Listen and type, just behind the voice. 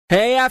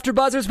Hey,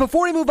 AfterBuzzers,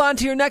 before we move on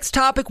to your next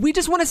topic, we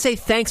just want to say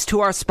thanks to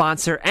our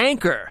sponsor,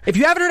 Anchor. If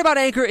you haven't heard about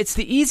Anchor, it's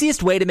the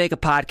easiest way to make a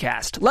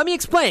podcast. Let me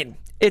explain.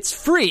 It's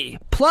free.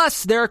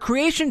 Plus, there are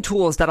creation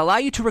tools that allow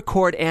you to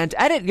record and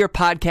edit your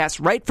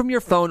podcast right from your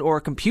phone or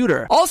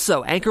computer.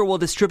 Also, Anchor will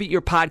distribute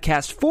your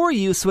podcast for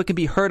you so it can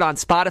be heard on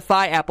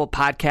Spotify, Apple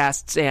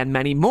Podcasts, and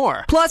many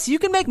more. Plus, you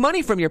can make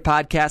money from your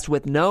podcast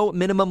with no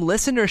minimum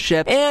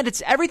listenership, and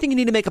it's everything you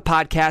need to make a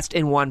podcast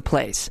in one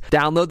place.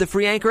 Download the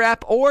free Anchor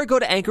app or go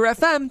to Anchor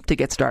FM to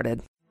get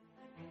started.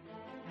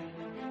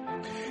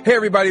 Hey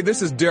everybody,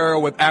 this is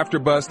Daryl with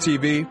AfterBuzz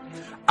TV.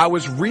 I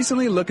was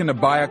recently looking to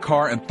buy a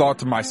car and thought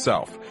to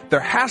myself, there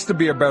has to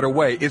be a better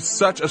way. It's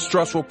such a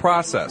stressful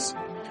process.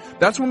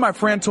 That's when my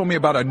friend told me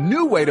about a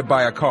new way to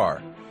buy a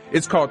car.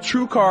 It's called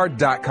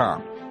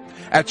TrueCar.com.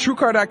 At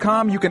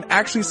TrueCar.com, you can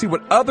actually see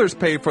what others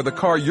paid for the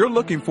car you're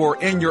looking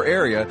for in your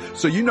area,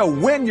 so you know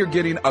when you're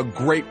getting a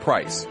great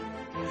price.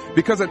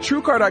 Because at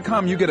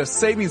TrueCar.com, you get a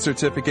savings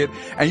certificate,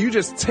 and you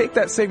just take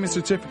that savings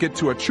certificate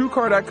to a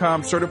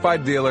TrueCar.com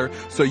certified dealer,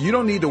 so you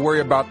don't need to worry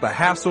about the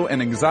hassle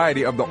and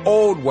anxiety of the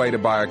old way to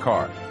buy a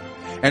car.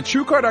 And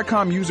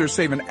TrueCar.com users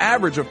save an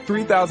average of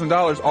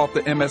 $3,000 off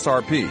the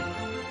MSRP.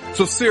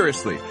 So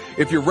seriously,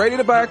 if you're ready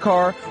to buy a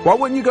car, why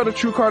wouldn't you go to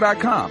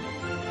TrueCar.com?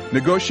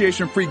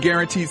 Negotiation-free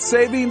guaranteed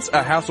savings,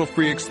 a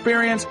hassle-free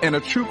experience, and a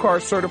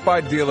TrueCar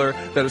certified dealer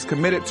that is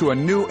committed to a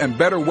new and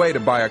better way to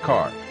buy a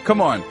car. Come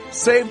on,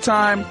 save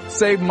time,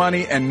 save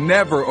money, and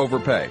never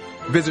overpay.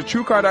 Visit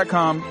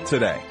TrueCar.com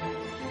today.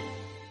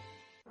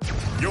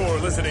 You're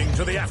listening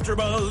to the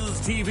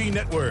AfterBuzz TV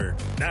Network,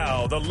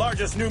 now the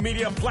largest new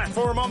media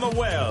platform on the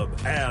web,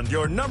 and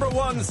your number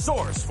one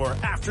source for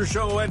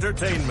after-show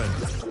entertainment.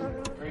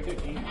 Very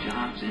good, Keith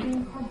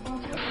Johnson.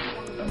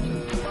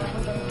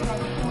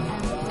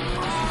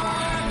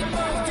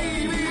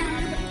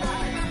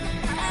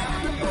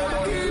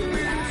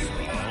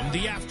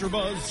 The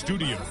AfterBuzz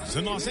Studios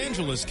in Los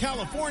Angeles,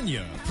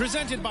 California.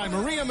 Presented by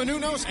Maria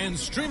Menounos and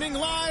streaming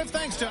live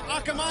thanks to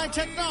Akamai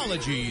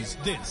Technologies.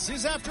 This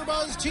is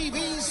AfterBuzz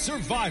TV's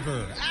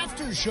Survivor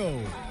After Show.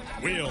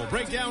 We'll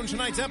break down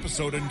tonight's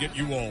episode and get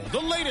you all the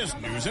latest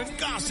news and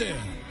gossip.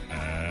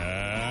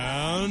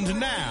 And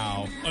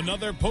now,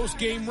 another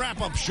post-game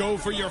wrap-up show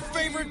for your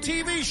favorite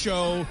TV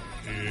show.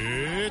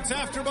 It's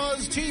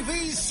AfterBuzz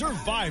TV's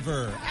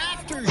Survivor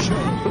After Show.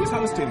 Who's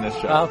hosting this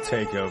show? I'll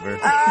take over.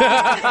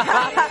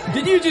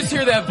 Did you just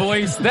hear that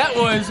voice? That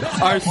was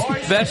our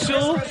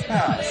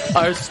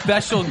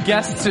special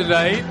guest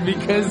tonight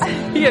because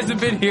he hasn't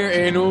been here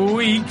in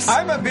weeks.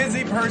 I'm a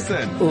busy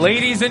person.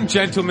 Ladies and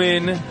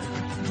gentlemen,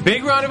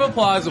 big round of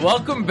applause.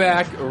 Welcome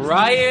back,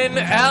 Ryan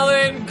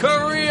Allen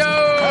Carrillo.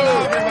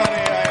 Hello, everybody.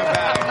 I am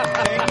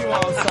back. Thank you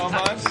all so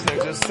much.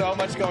 There's just so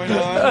much going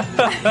on.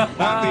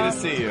 Happy to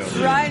see you.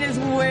 Ryan is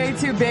way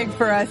too big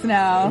for us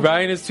now.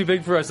 Ryan is too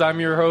big for us. I'm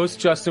your host,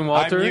 Justin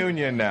Walter. I'm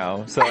union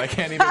now, so I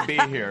can't even be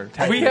here.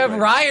 We have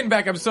Ryan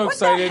back. I'm so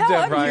excited to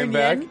have Ryan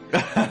union?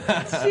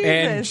 back.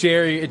 And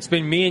Jerry, it's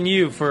been me and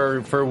you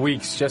for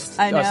weeks, just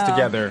us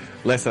together.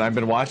 Listen, I've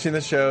been watching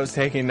the shows,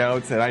 taking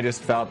notes, and I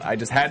just felt I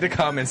just had to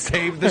come and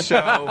save the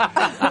show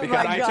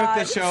because I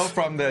took the show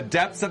from the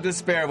depths of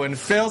despair when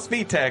Phil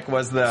Svitek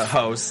was the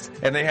host,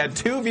 and they had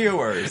 2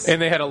 viewers.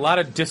 And they had a lot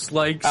of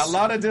dislikes. A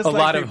lot of dislikes. A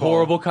lot of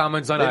horrible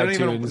comments on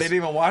iTunes. They didn't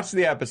even watch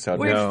the episode.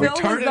 Wait, no. Phil We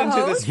turned it was the into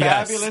host? this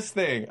fabulous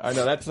thing. I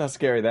know, that's how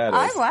scary that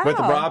is. Oh, wow. With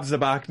Rob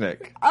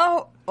Zabachnik.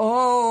 Oh.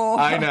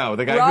 I know.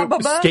 The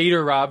guy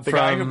Skater Rob the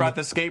guy who brought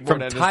the skateboard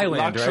from as Thailand,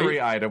 luxury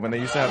right? item when they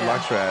used to have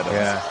luxury items.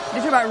 Yeah.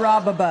 You're talking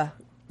about Robaba.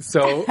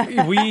 So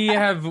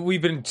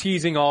we've been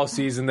teasing all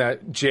season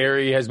that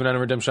Jerry has been on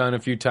Redemption Island a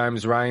few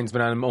times. Ryan's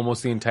been on him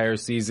almost the entire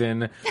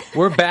season.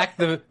 We're back.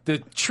 The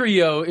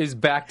trio is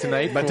back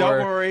tonight. But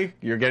don't worry,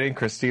 you're getting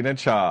Christina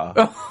Cha.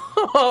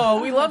 Oh,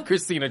 we love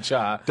Christina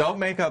Cha. Don't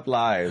make up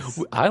lies.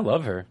 I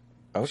love her.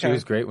 Okay. She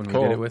was great when we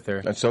did it with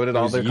her. And so did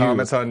all the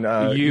comments on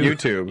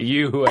YouTube.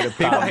 You who had a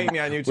People problem hate me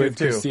on YouTube with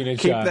too. Christina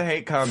Keep Cha. the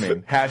hate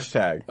coming.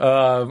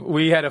 Hashtag.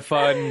 We had a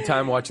fun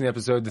time watching the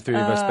episode, the 3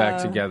 of us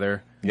back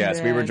together.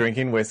 Yes, we were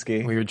drinking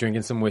whiskey. We were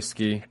drinking some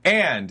whiskey.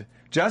 And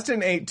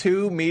Justin ate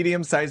 2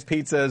 medium-sized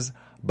pizzas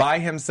by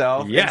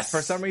himself. Yes.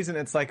 For some reason,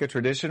 it's like a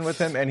tradition with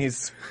him, and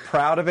he's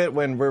proud of it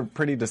when we're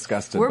pretty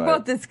disgusted We're by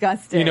both it.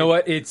 disgusted. You know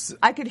what?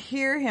 I could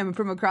hear him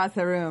from across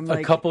the room.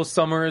 A couple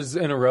summers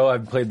in a row,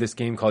 I've played this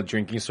game called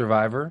Drinking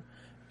Survivor.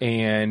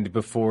 And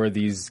before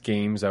these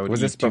games, I would Was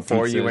eat this 2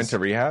 before pizzas. you went to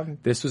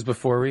rehab? This was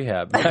before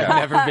rehab. I've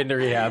never been to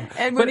rehab.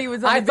 And when but he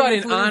was on I The thought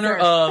Biggest in honor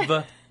Loser.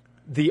 of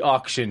the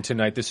auction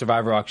tonight, the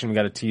Survivor auction, we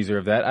got a teaser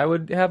of that. I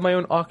would have my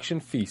own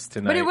auction feast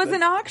tonight. But it was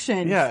an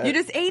auction. Yeah. You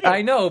just ate it.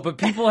 I know, but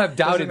people have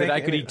doubted Doesn't that I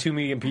make could any- eat 2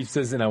 medium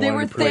pizzas, and I They wanted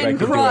were to prove I thin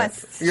could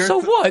crusts. do it. So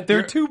what?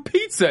 They're 2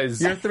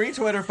 pizzas. Your 3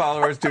 Twitter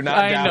followers do not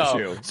I doubt know.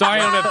 you. Sorry,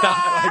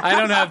 I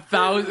don't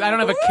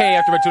have a K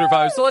after my Twitter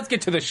followers. So let's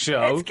get to the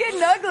show. It's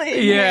getting ugly.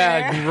 in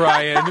Yeah, here.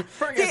 Ryan.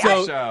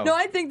 So, No,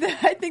 I think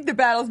the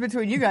battle's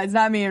between you guys,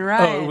 not me and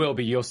Ryan. Oh, it will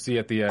be. You'll see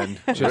at the end.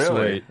 Just Really?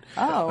 wait.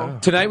 Oh.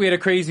 Tonight we had a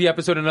crazy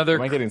episode. Am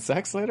I getting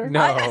sex later?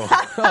 No.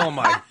 Oh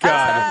my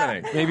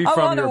God. Maybe I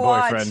from wanna your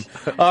watch.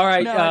 boyfriend. All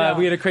right. No.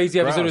 We had a crazy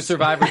episode Gross. of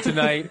Survivor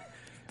tonight.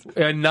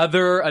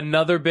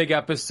 Another big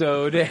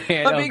episode.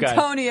 And, A big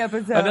Tony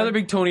episode. Another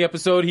big Tony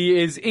episode. He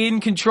is in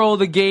control of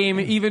the game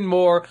even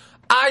more.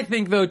 I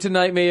think, though,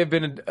 tonight may have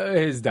been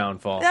his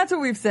downfall. That's what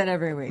we've said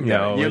every week.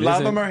 No, You it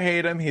love isn't. him or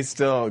hate him, he's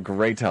still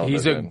great He's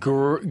television. a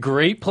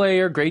great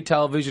player, great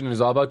television, and it's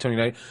all about Tony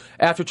night.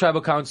 After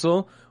Tribal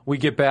Council, we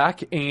get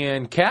back,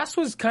 and Cass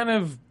was kind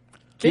of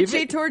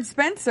Bitchy towards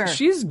Spencer.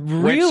 She's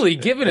really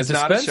giving it is to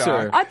not a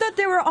Spencer. shock. I thought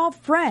they were all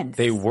friends.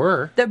 They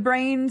were. The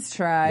Brains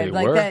tribe. They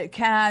like were. that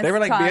Cass. They were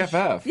like Tosh.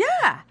 BFF.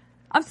 Yeah.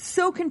 I'm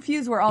so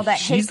confused where all that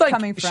hate's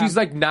coming from. She's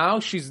like, now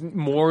she's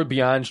more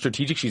beyond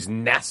strategic. She's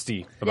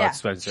nasty about Yeah.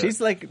 Spencer.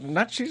 She's like,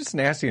 she's just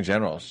nasty in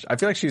general. I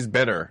feel like she's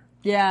bitter.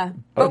 yeah.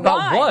 But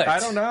About why? what? I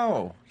don't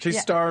know. She's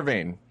Yeah.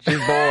 starving. She's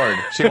bored.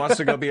 She wants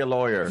to go be a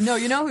lawyer. No,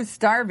 you know who's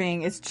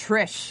starving? It's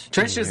Trish.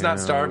 Trish is not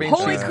starving.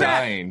 Holy She's crap.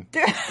 dying.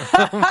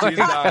 She's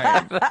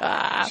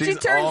dying. She She's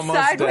turned almost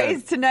sideways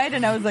dead. tonight,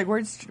 and I was like,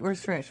 "Where's Trish? Where'd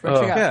she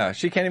go?" Yeah,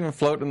 she can't even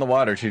float in the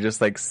water. She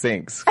just like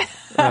sinks.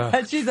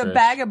 She's a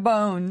bag of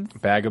bones.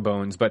 bag of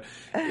bones. But,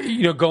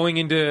 going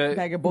into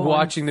Bag of bones.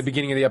 watching the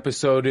beginning of the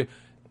episode,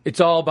 it's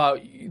all about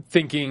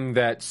thinking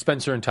that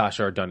Spencer and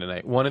Tasha are done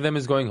tonight. One of them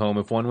is going home.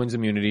 If one wins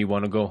immunity,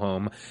 one will go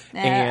home.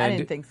 I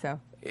didn't think so.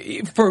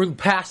 For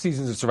past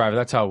seasons of Survivor,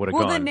 that's how it would have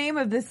Well, gone. the name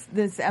of this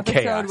episode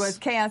Chaos. was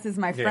 "Chaos is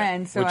my Yeah.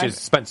 friend," so which is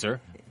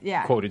Spencer.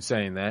 Yeah. Quoted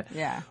saying that.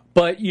 Yeah.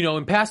 But,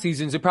 in past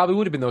seasons, it probably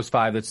would have been those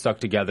five that stuck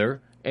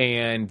together,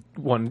 and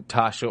one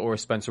Tasha or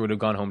Spencer would have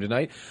gone home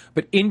tonight.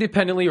 But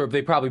independently, or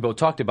they probably both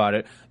talked about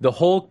it, the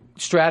whole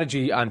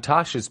strategy on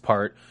Tasha's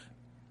part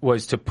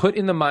was to put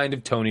in the mind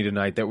of Tony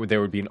tonight that there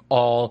would be an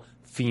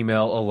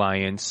all-female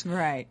alliance.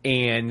 Right.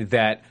 And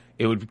that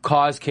it would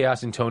cause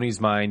chaos in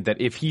Tony's mind that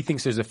if he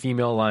thinks there's a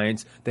female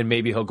alliance, then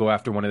maybe he'll go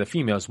after one of the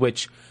females,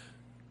 which,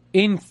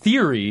 in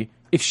theory,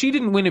 if she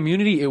didn't win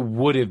immunity, it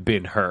would have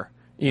been her.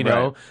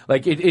 Right.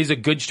 Like it is a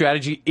good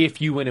strategy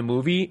if you win a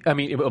movie. Oh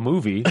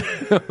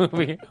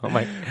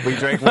my! We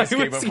drank whiskey before. We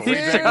drank whiskey too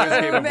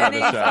before many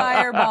the show.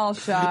 fireball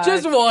shots.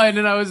 Just one,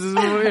 and I was,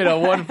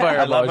 one fireball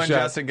I love when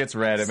shot. Justin gets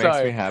red. It makes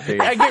Sorry. me happy.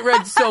 I get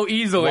red so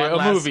easily. One a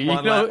last- movie,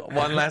 one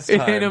last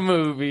time. in a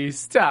movie.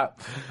 Stop.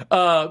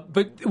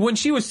 But when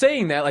she was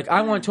saying that, like,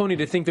 I want Tony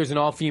to think there's an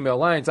all-female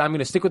alliance. I'm going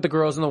to stick with the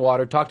girls in the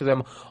water, talk to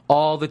them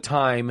all the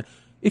time.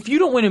 If you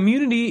don't win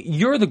immunity,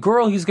 you're the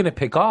girl he's going to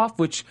pick off,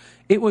 which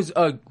it was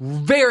a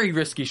very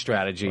risky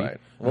strategy. Right.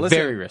 Well, listen,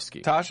 very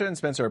risky. Tasha and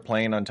Spencer are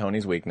playing on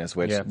Tony's weakness,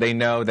 which Yeah. they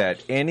know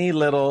that any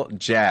little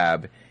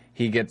jab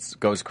he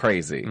goes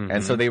crazy, Mm-hmm.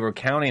 and so they were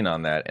counting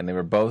on that, and they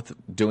were both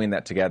doing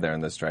that together,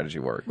 and the strategy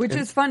worked. Which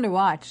is fun to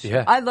watch.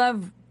 Yeah. I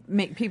love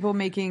people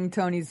making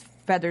Tony's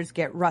feathers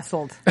get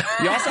rustled.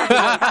 You also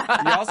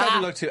have to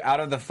look to out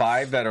of the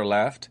five that are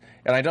left,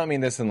 and I don't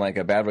mean this in like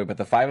a bad way, but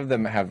the five of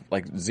them have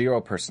like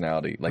zero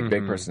personality, like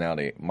big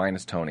personality,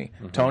 minus Tony.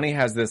 Tony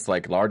has this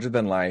like larger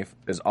than life,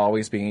 is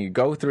always speaking. You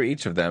go through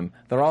each of them,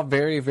 they're all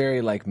very,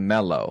 very like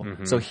mellow.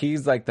 So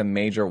he's like the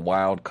major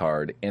wild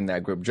card in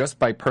that group just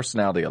by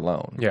personality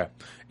alone. Yeah.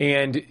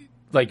 And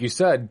like you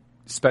said,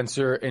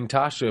 Spencer and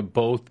Tasha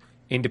both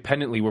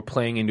independently were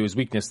playing into his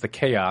weakness, the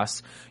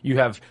chaos. You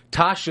have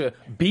Tasha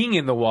being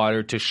in the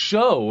water to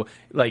show,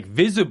 like,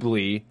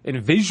 visibly and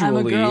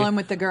visually, I'm a girl, I'm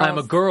with the girls. I'm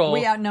a girl.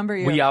 We outnumber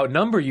you. We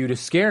outnumber you to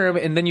scare him.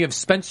 And then you have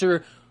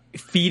Spencer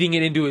feeding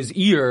it into his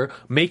ear,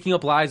 making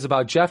up lies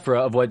about Jeffra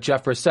of what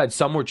Jeffra said.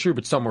 Some were true,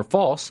 but some were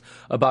false,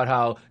 about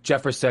how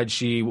Jeffra said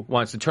she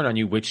wants to turn on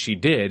you, which she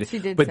did. She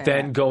did But say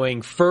then that.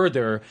 going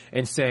further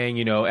and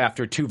saying,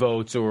 after 2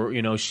 votes, or,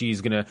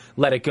 she's going to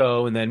let it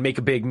go and then make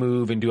a big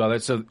move and do all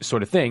that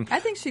sort of thing.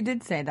 I think she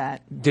did say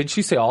that. Did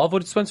she say all of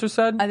what Spencer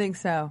said? I think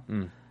so.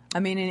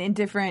 I mean, in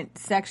different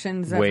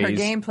sections of her Ways.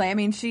 gameplay. I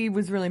mean, she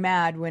was really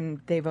mad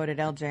when they voted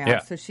LJ off, Yeah.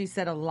 so she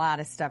said a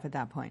lot of stuff at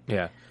that point.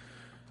 Yeah.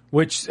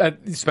 Which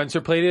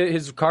Spencer played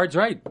his cards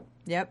right.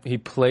 Yep. He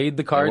played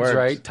the cards worked.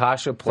 right.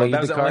 Tasha played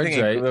that was the the only cards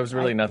thing right. there was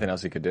really nothing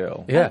else he could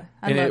do. Yeah.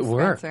 I And it love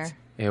worked. Spencer.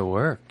 It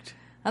worked.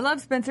 I love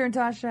Spencer and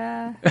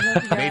Tasha. I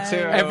love you guys.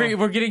 too.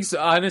 We're getting,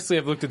 honestly,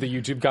 I've looked at the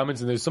YouTube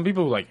comments and there's some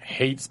people who like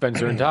hate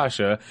Spencer and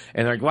Tasha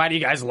and they're like, why do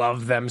you guys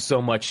love them so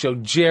much? So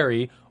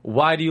Jerry,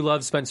 why do you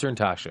love Spencer and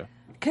Tasha?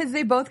 Because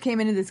they both came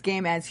into this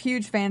game as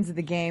huge fans of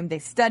the game. They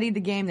studied the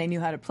game. They knew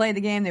how to play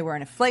the game. They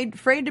weren't afraid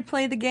to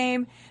play the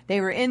game.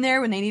 They were in there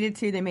when they needed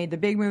to. They made the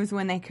big moves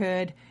when they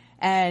could.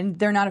 And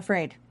they're not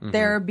afraid.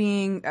 They're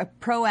being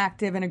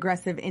proactive and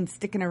aggressive in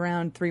sticking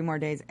around 3 more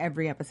days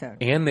every episode.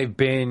 And they've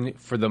been,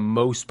 for the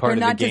most part They're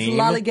of the not game.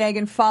 just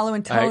lollygagging,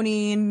 following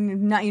Tony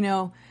and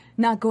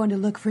not going to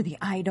look for the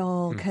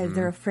idol because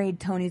they're afraid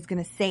Tony's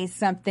going to say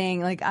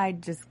something. Like,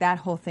 that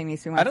whole thing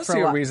makes me want I to don't throw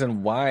see a up.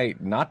 reason why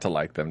not to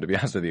like them, to be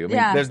honest with you. I mean,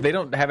 Yeah.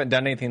 they haven't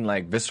done anything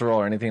like visceral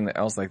or anything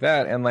else like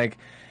that. And like,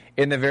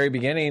 in the very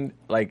beginning,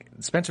 like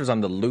Spencer was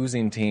on the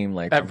losing team,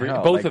 like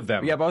both of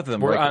them. Yeah, both of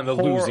them were like, on the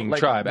losing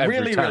tribe. Every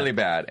really, time. really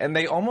bad, and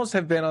they almost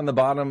have been on the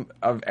bottom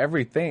of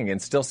everything,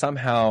 and still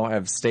somehow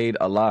have stayed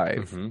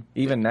alive,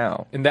 even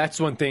now. And that's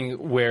one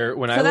thing where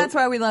that's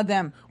why we love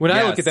them. When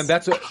I look at them,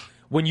 that's what.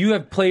 When you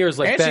have players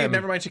like them...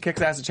 never mind, she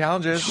kicks ass at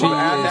challenges. She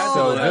is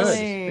so good.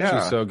 Yeah,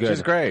 she's so good.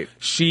 She's great.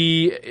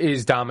 She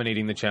is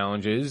dominating the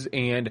challenges,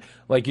 and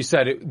like you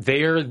said,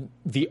 they're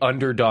the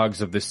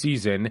underdogs of the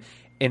season,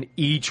 and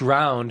each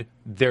round,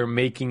 they're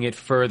making it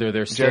further.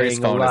 They're Jerry's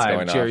staying phone alive. is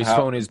going off. Jerry's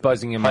phone is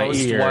buzzing in my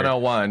Post ear.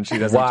 101, she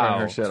doesn't turn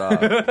her shit off.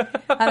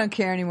 I don't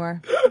care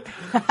anymore.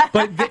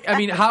 But,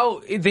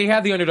 how they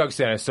have the underdog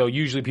status, so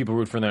usually people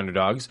root for the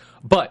underdogs,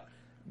 but...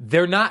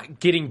 They're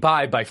not getting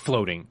by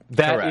floating.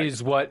 That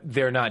is what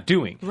they're not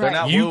doing. Right. They're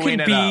not you wooing can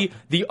it be up.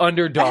 the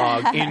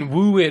underdog and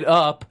woo it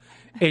up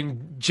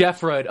and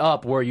Jeffra it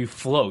up where you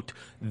float.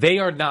 They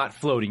are not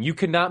floating. You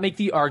cannot make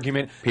the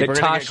argument People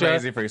that are going to Tasha... get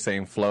crazy for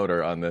saying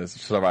floater on this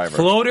Survivor.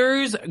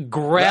 Floaters,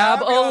 grab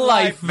your a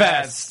life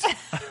vest.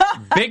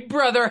 Big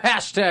Brother,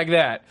 hashtag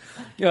that.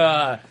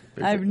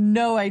 I have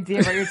no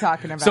idea what you're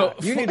talking about. So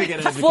You need to get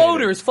an educated.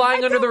 floaters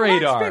flying under the don't watch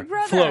radar. Big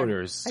Brother.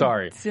 Floaters,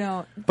 sorry. I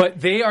don't. But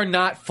they are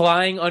not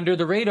flying under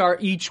the radar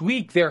each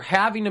week. They're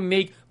having to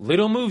make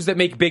little moves that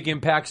make big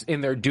impacts,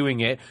 and they're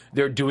doing it.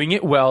 They're doing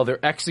it well.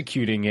 They're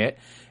executing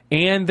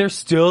and they're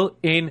still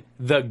in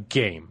the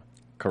game.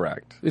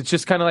 Correct. It's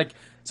just kind of like...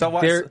 So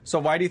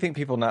why do you think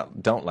people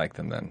don't like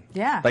them then?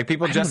 Yeah. Like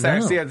people just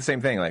don't know. say the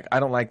same thing. Like I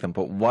don't like them,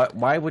 but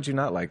why would you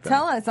not like them?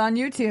 Tell us on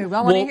YouTube.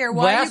 I want to hear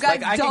why you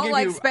guys I could don't give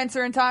like you-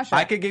 Spencer and Tasha.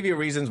 I could give you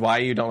reasons why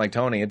you don't like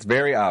Tony. It's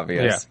very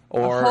obvious. Yeah.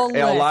 Or A whole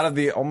a lot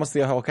list. of almost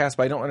the whole cast,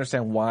 but I don't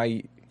understand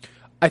why.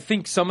 I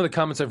think some of the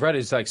comments I've read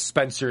is like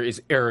Spencer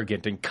is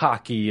arrogant and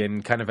cocky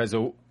and kind of has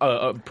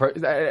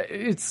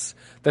it's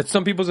that's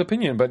some people's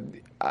opinion, but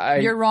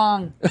You're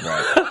wrong.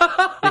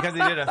 Right. Because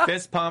he did a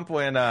fist pump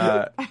when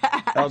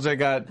LJ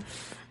got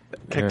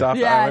kicked off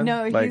the Yeah, island.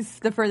 no, Like, he's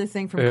the furthest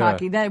thing from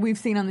cocky that we've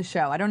seen on the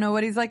show. I don't know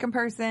what he's like in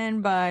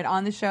person, but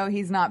on the show,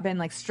 he's not been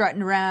like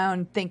strutting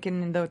around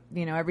thinking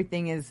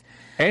everything is.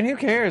 and who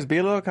cares? Be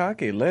a little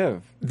cocky.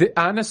 Live.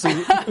 Honestly,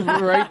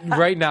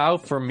 right now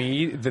for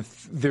me,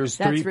 there's That's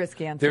three.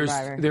 risky on there's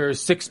Survivor.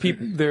 there's 6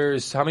 people.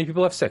 There's how many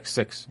people left?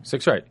 Six,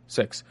 right?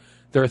 6.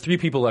 There are 3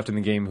 people left in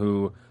the game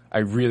who I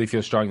really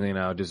feel strongly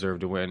now deserve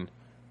to win: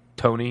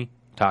 Tony,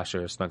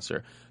 Tasha, or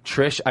Spencer.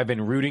 Trish, I've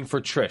been rooting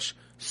for Trish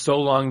so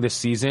long this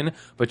season,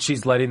 but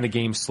she's letting the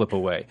game slip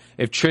away.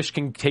 If Trish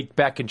can take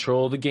back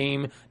control of the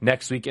game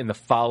next week and the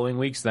following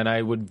weeks, then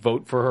I would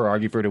vote for her,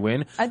 argue for her to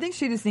win. I think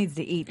she just needs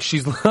to eat.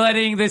 She's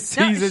letting the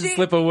season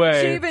slip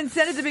away. She even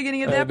said at the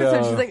beginning of the I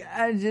episode, know. she's like,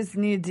 I just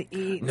need to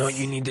eat. No,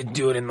 you need to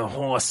do it in the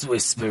horse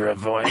whisperer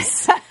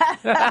voice.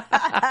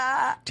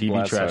 TV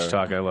Bless trash her.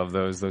 talk. I love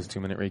those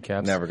 2-minute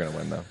recaps. Never gonna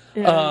win though.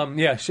 Yeah. No.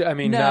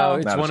 Now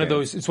it's Not a one of chance.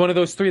 those. It's one of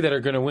those 3 that are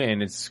going to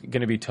win. It's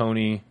going to be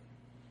Tony,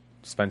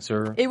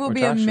 Spencer. It will or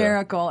be a Tasha.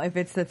 miracle if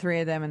it's the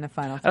 3 of them in the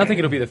final. I don't think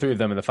it'll be the 3 of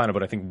them in the final,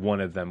 but I think one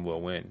of them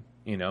will win.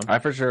 I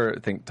for sure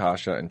think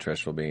Tasha and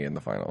Trish will be in the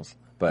finals,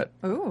 but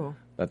Ooh.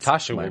 that's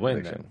Tasha my will win.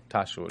 prediction.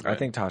 Then Tasha would win. I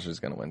think Tasha's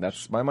gonna win.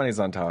 That's my money's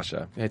on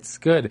Tasha. It's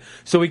good.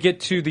 So we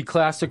get to the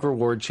classic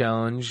reward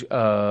challenge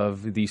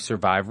of the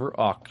Survivor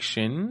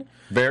auction.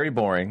 Very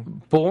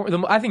boring.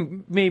 I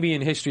think maybe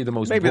in history the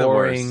most Maybe the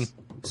boring worst.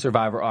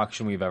 Survivor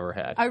auction we've ever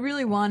had. I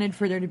really wanted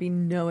for there to be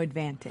no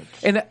advantage.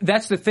 And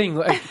that's the thing.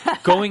 Like,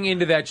 going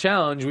into that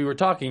challenge, we were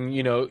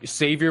talking,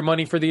 save your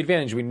money for the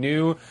advantage. We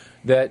knew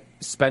that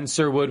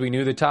Spencer would, we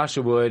knew that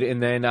Tasha would,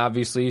 and then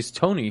obviously it's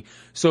Tony.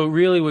 So it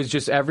really was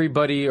just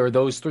everybody or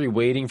those 3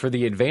 waiting for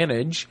the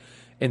advantage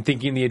and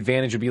thinking the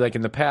advantage would be like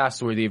in the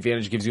past where the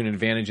advantage gives you an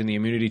advantage in the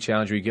immunity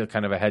challenge where you get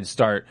kind of a head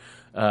start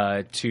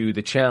to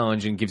the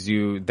challenge and gives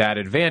you that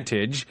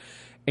advantage.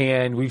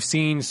 And we've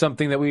seen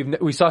something that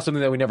we saw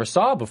something that we never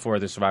saw before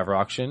the Survivor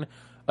auction,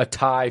 a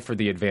tie for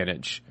the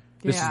advantage.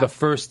 This is Yeah. the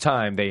first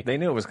time they They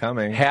knew it was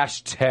coming.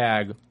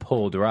 hashtag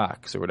pulled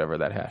rocks or whatever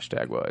that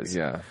hashtag was.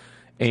 Yeah.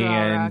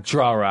 And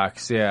draw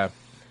rocks, yeah.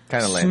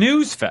 Kind of lame.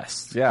 Snooze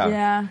fest. Yeah.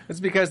 Yeah. It's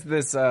because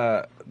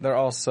they're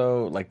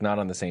also like not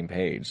on the same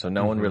page, so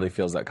no one really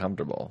feels that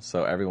comfortable.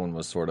 So everyone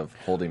was sort of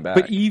holding back.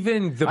 But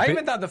even the I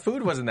even thought the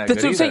food wasn't that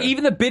that's good what I'm saying. either.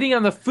 Even the bidding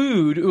on the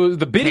food,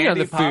 the bidding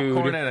Candy, on the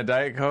popcorn, food, and a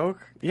Diet Coke?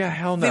 Yeah,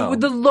 hell no.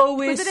 the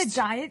lowest. Was it a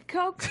Diet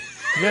Coke?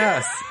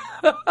 Yes.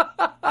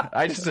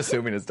 I just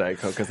assuming it's Diet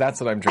Coke because that's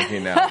what I'm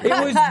drinking now. It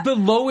was the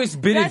lowest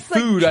bidded That's like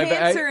food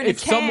cancer in a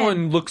if can.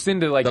 someone looks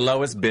into like The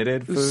lowest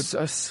bidded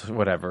food.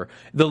 whatever,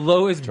 the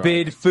lowest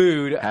bid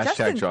food.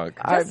 Hashtag drunk.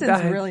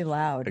 Justin's really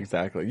loud.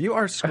 Exactly. You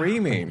are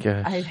screaming.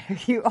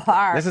 You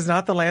are. This is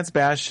not the Lance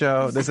Bass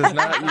show. This is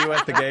not you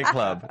at the gay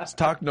club. Just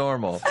talk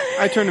normal.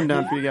 I turned him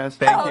down for you guys.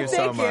 Thank you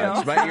so thank you.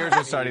 much. My ears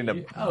are starting to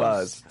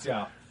buzz.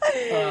 Stop.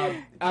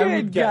 I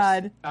would guess.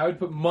 God. I would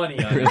put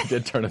money on Really it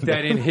did turn him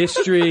that down. in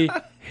history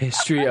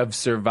of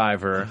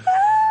Survivor,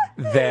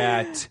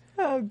 that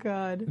Oh,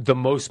 God. the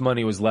most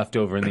money was left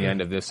over in the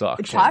end of this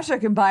auction. Tasha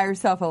can buy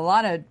herself a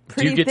lot of Do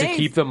pretty you get things. to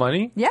keep the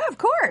money? Yeah, of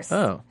course.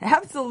 Oh.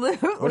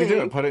 Absolutely. What do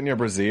you do? Put it in your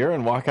brassiere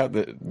and walk out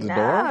the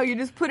door? No, you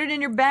just put it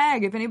in your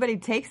bag. If anybody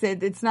takes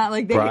it, it's not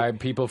like they Bribe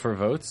people for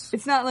votes?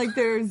 It's not like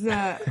there's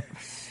that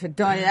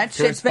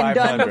shit's been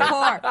done 500.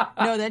 before.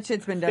 No, that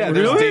shit's been done. Yeah,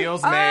 before. there's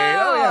deals made.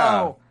 Oh,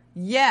 yeah.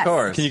 Yes. Of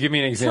course. Can you give me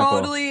an example?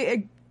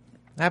 Totally.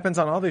 Happens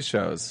on all these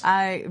shows.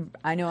 I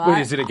know.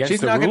 Wait, is it against She's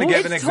the not rules? gonna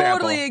give an It's example.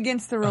 totally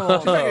against the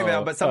rules.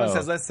 But someone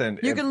says, listen.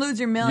 You if can lose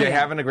your million. You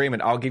have an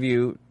agreement. I'll give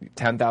you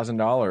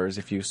 $10,000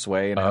 if you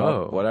sway and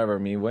help whatever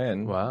me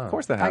win. Wow. Of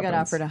course that I happens.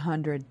 got offered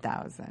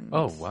 $100,000.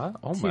 Oh, wow.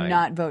 Oh, to my.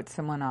 not vote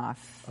someone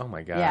off. Oh,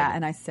 my God. Yeah,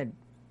 and I said,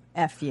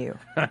 "F you."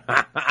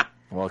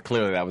 Well,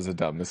 clearly that was a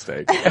dumb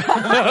mistake. No,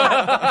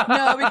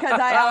 because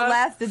I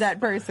outlasted that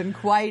person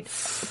quite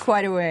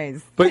a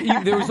ways. But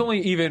there was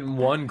only even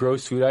one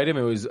gross food item.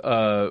 It was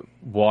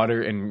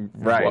water and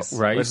Rice.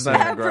 rice. Which is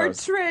not even For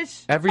gross.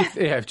 Trish.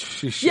 Everything.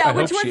 Yeah, I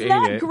which hope was she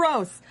not ate it.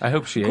 gross. I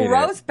hope she ate it.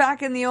 Gross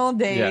back in the old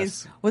days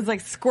Yes. was like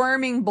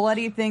squirming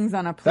bloody things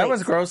on a plate. That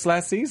was gross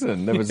last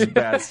season. There was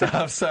bad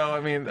stuff. So, I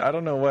mean, I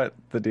don't know what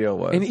the deal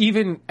was. And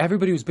even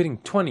everybody was bidding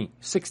 $20,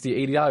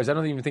 $60, $80. I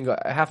don't even think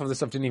half of the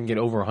stuff didn't even get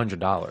over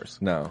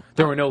 $100. No.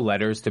 There were no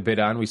letters to bid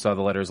on. We saw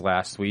the letters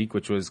last week,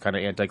 which was kind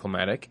of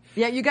anticlimactic.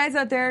 Yeah, you guys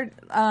out there,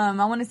 I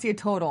want to see a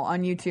total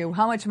on YouTube.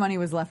 How much money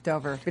was left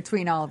over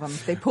between all of them?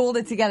 If they pulled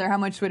it together, how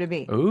much would it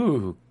be?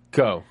 Ooh,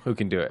 go. Who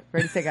can do it?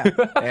 Ready, set,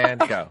 go. And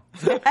go.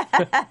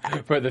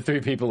 For the 3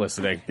 people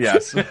listening.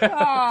 Yes.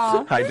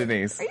 Aw. Hi,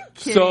 Denise.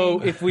 Kidding.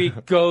 So if we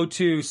go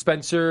to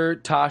Spencer,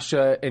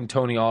 Tasha, and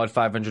Tony all at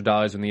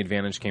 $500 when the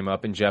advantage came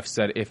up, and Jeff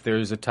said if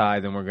there's a tie,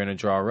 then we're going to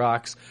draw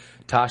rocks.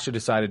 Tasha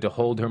decided to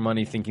hold her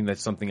money thinking that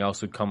something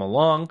else would come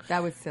along.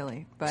 That was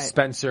silly, but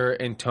Spencer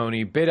and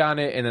Tony bid on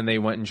it, and then they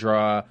went and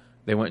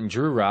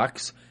drew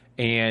rocks,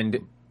 and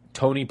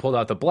Tony pulled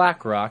out the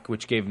black rock,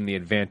 which gave him the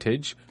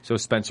advantage. So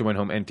Spencer went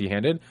home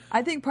empty-handed.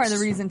 I think part of the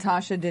reason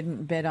Tasha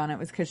didn't bid on it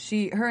was because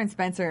her and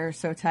Spencer are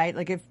so tight.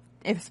 Like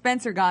if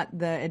Spencer got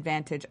the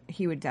advantage,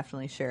 he would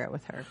definitely share it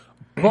with her.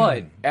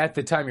 But at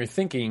the time you're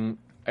thinking,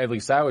 at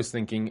least I was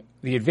thinking,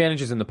 the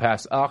advantages in the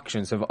past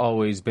auctions have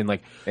always been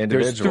like, there's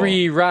Individual.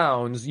 3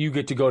 rounds, you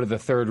get to go to the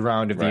 3rd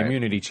round of the Right.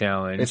 immunity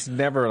challenge. It's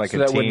never like so a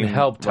that team. wouldn't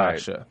help Right.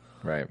 Tasha.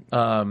 Right.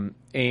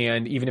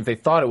 And even if they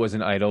thought it was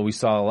an idol, we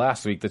saw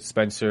last week that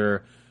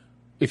Spencer,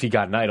 if he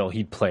got an idol,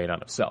 he'd play it on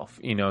himself.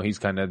 You know, he's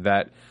kind of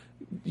that.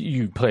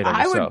 You play it on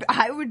yourself.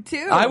 I would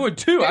too. I would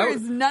too. There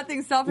is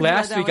nothing selfish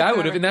Last about that week I would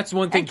whatsoever. have, and that's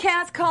one thing. And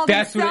Cass called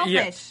that's me what,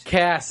 selfish. yeah,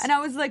 Cass. And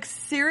I was like,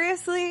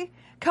 seriously?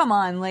 Come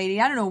on,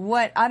 lady. I don't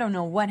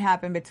know what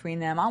happened between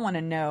them. I want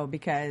to know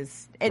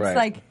because it's Right.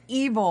 like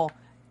evil,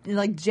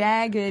 like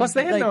jagged. Plus,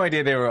 they had like, no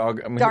idea they were all.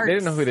 I mean, darts. they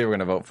didn't know who they were going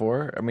to vote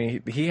for. I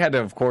mean, he had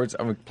to, of course.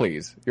 I mean,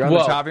 please, you're on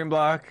Well, the chopping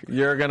block.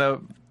 You're going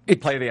to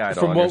play the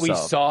idol. From on what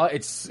yourself.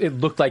 we saw, it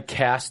looked like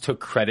Cass took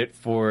credit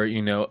for,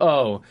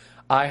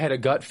 I had a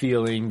gut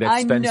feeling that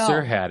I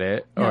Spencer know. had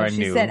it, No, or I she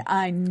knew. said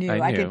I knew.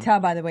 I could tell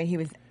by the way he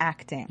was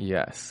acting.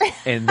 Yes.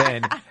 And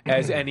then,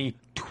 as any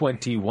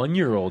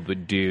 21-year-old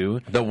would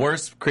do, the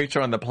worst creature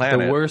on the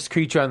planet. the worst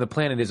creature on the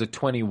planet is a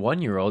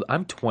 21-year-old.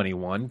 I'm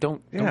 21.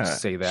 Don't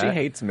say that. She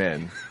hates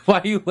men. Why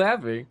are you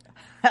laughing?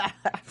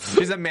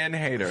 She's a man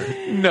hater.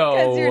 No.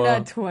 Because you're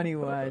not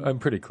 21. I'm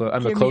pretty close.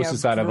 I'm Give the me a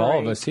closest out of all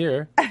of break. us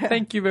here.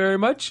 Thank you very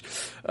much.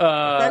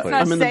 That's not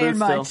I'm in the saying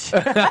booth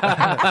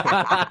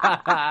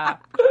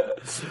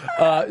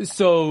much.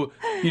 So,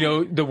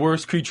 the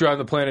worst creature on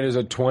the planet is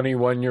a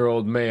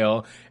 21-year-old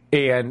male,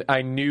 and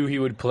I knew he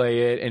would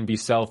play it and be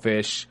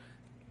selfish.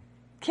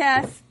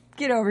 Cass,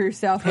 get over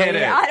yourself. Hit lady.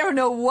 it. I don't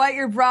know what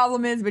your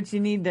problem is, but you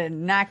need to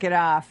knock it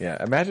off.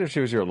 Yeah, imagine if she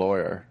was your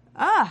lawyer.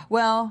 Ah,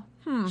 well,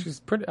 She's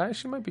pretty.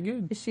 She might be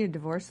good. is she a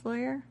divorce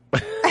lawyer?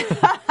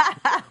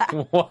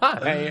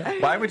 Why?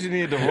 Why would you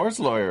need a divorce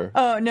lawyer?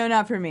 Oh, no,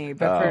 not for me,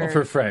 but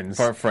For friends.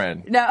 For a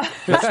friend. No.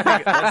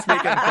 Let's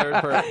speak in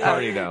third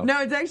party now.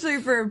 No, it's actually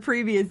for a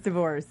previous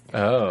divorce.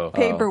 Oh.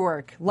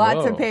 Paperwork. Lots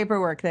Whoa. of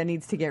paperwork that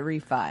needs to get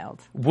refiled.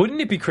 Wouldn't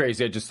it be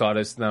crazy? I just thought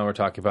this. Now we're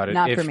talking about it.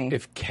 Not if, for me.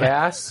 If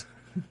Cass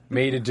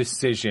made a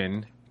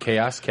decision,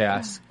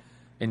 Cass,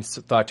 and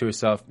thought to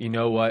herself, you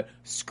know what?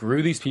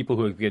 Screw these people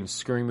who have been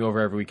screwing me over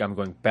every week. I'm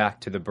going back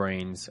to the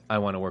brains. I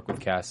want to work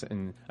with Tasha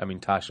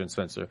and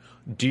Spencer.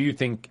 Do you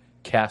think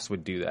Cass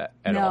would do that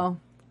at all?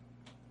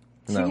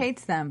 She No.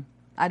 hates them.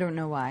 I don't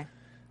know why.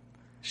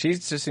 She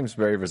just seems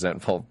very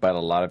resentful about a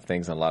lot of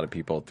things and a lot of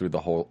people through the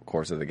whole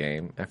course of the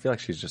game. I feel like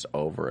she's just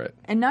over it.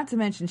 And not to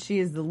mention, she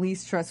is the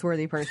least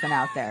trustworthy person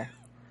out there.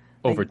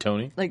 Over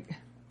Tony?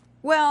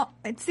 Well,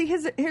 see,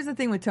 here's the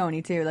thing with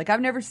Tony, too. Like,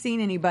 I've never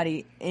seen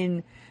anybody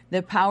in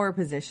the power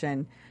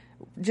position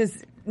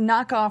just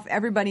knock off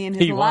everybody in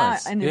his,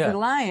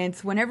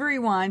 alliance whenever he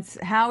wants,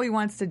 how he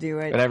wants to do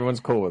it. And everyone's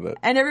cool with it.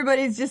 And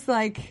everybody's just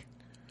like,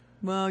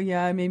 well,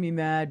 yeah, it made me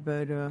mad,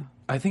 but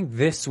I think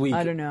this week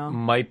I don't know.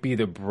 might be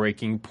the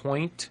breaking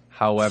point.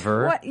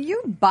 However, What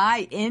you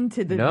buy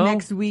into the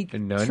next week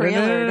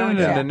trailer, don't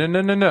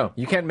you? No.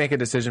 You can't make a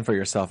decision for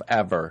yourself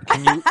ever.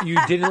 You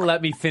didn't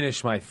let me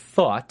finish my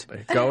thought.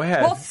 Go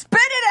ahead. Well, spit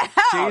it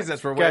out.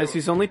 Jesus, we're Guys,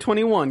 he's only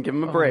 21. Give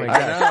him a break.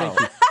 I know.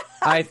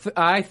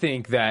 I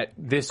think that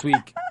this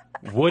week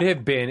would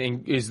have been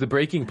and is the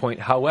breaking point.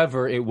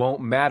 However, it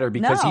won't matter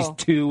because he's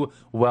too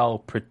well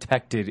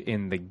protected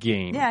in the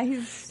game. Yeah,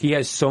 he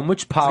has so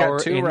much power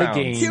two in rounds.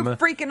 the game. 2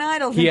 freaking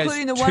idols, He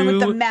including the has one with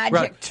the 2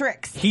 magic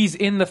tricks. He's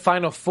in the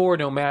Final Four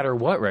no matter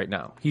what right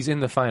now. He's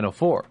in the Final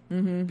Four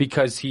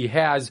because he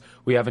has,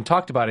 we haven't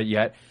talked about it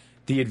yet,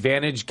 the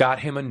advantage got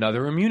him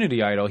another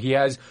immunity idol. He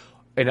has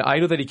an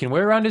idol that he can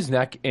wear around his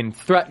neck and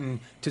threaten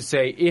to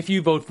say, if you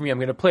vote for me, I'm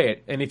going to play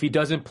it. And if he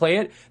doesn't play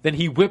it, then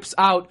he whips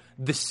out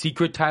the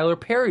secret Tyler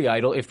Perry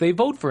idol if they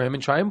vote for him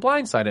and try and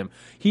blindside him.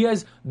 He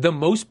has the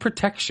most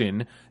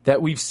protection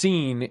that we've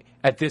seen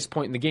at this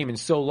point in the game in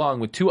so long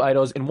with 2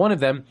 idols, and one of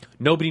them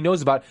nobody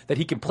knows about that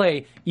he can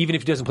play even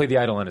if he doesn't play the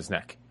idol on his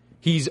neck.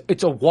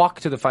 It's a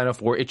walk to the Final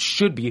Four. It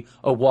should be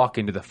a walk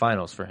into the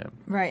finals for him.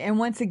 Right, and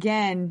once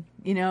again,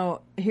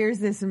 here's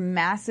this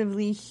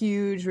massively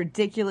huge,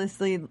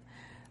 ridiculously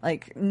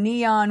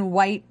neon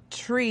white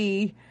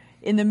tree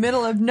in the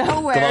middle of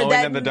nowhere glowing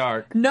that in the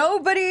dark.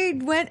 Nobody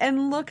went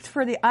and looked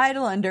for the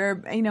idol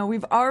under.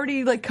 We've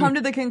already come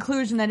to the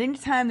conclusion that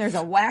anytime there's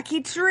a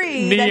wacky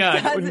tree,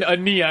 a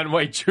neon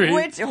white tree,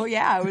 which it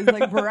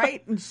was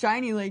bright and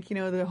shiny,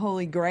 the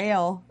Holy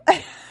Grail.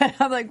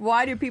 I'm like,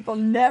 why do people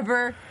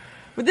never?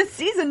 But this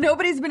season,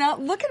 nobody's been out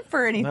looking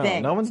for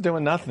anything. No one's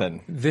doing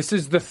nothing. This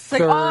is the Like,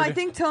 third. I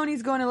think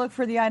Tony's going to look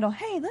for the idol.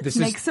 Hey, let's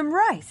make some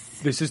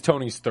rice. This is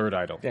Tony's third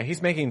idol. Yeah,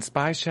 he's making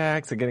spy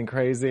shacks and getting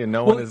crazy, and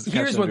no one is.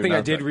 Here's one thing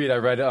I did read. I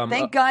read.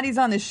 Thank God he's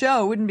on the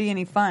show. It wouldn't be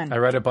any fun. I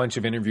read a bunch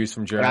of interviews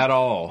from Jeremiah. At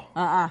all.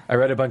 I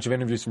read a bunch of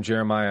interviews from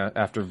Jeremiah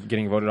after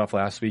getting voted off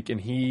last week, and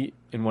he,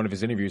 in one of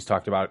his interviews,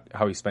 talked about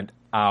how he spent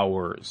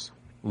hours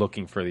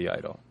looking for the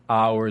idol.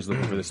 Hours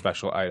looking for the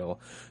special idol.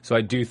 So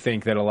I do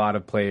think that a lot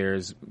of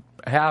players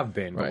have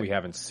been, but we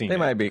haven't seen it. They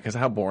might be, because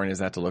how boring is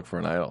that to look for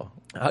an idol?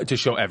 To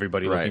show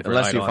everybody looking for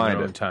unless an idol you find on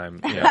their it. own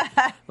time.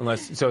 Yeah.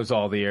 So it's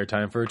all the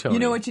airtime for a Tony. You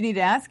know what you need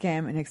to ask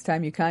him next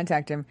time you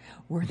contact him?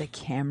 Were the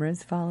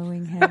cameras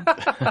following him?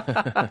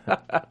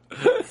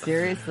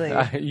 Seriously.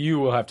 You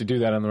will have to do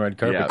that on the red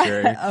carpet,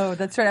 Jerry. Oh,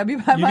 that's right. I'll be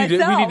by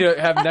myself. We need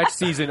to have next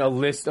season a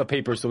list of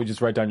papers so we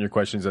just write down your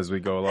questions as we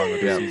go along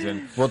with the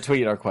season. We'll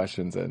tweet our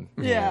questions in.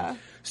 Yeah.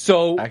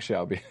 So actually,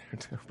 I'll be there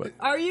too. But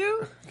are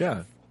you?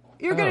 Yeah.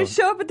 You're going to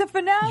show up at the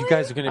finale? You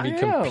guys are going to be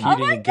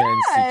competing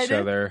against each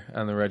other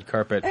on the red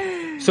carpet.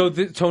 So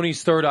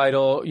Tony's third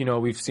idol,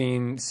 we've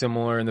seen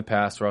similar in the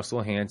past,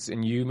 Russell Hantz,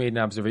 and you made an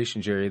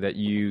observation, Jerry, that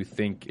you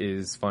think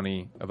is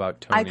funny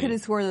about Tony. I could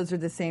have swore those were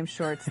the same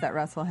shorts that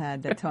Russell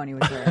had that Tony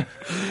was wearing.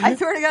 I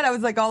swear to God, I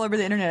was all over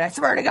the internet. I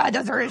swear to God,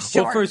 those are his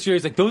shorts. Well, first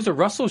Jerry's like, those are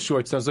Russell's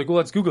shorts. And I was like, well,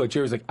 let's Google it.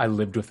 Jerry's like, I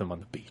lived with him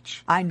on the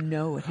beach. I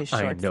know what his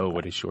shorts I know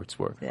what his shorts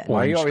were. Yeah.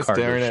 Why are you always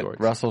staring at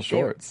Russell's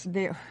shorts?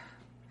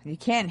 You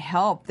can't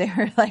help. They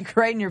were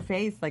right in your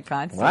face,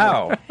 constantly.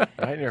 Wow.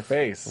 Right in your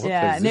face.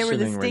 Yeah, and they were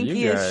the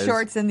stinkiest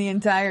shorts in the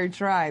entire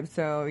tribe.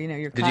 So,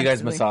 you're constantly... Did you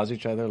guys massage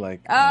each other?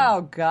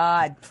 Oh,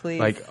 God, please.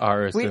 Like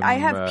ours. I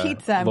have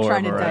pizza I'm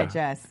trying to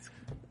digest.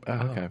 Oh,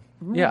 okay.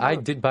 Yeah, I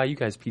did buy you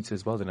guys pizza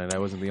as well tonight. I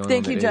wasn't the only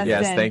one. Thank you, Justin.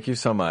 Yes, thank you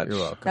so much. You're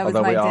welcome. That was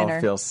Although my we dinner.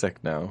 all feel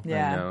sick now.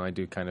 Yeah. I know, I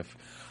do kind of...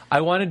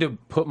 I wanted to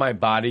put my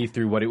body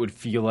through what it would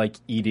feel like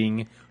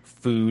eating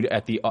food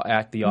at the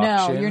auction.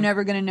 No, you're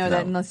never going to know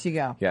that unless you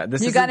go. Yeah,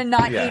 you got to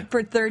not eat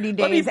for 30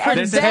 days. This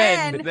is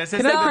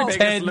the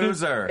biggest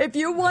loser. If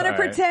you want to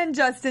pretend,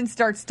 Justin,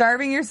 start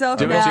starving yourself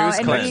Do now a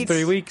juice cleanse.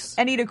 3 weeks.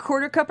 And eat a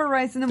quarter cup of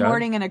rice in the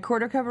morning and a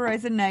quarter cup of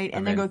rice at night,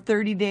 and then go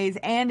 30 days,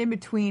 and in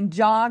between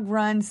jog,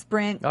 run,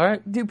 sprint, all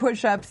right, do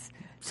push-ups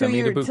till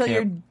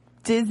you're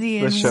dizzy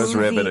and this show's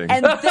woozy. riveting.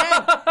 And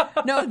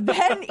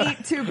then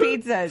eat 2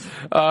 pizzas.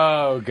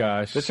 Oh,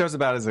 gosh. This show's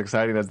about as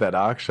exciting as that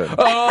auction.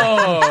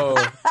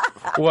 Oh.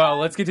 Well,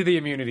 let's get to the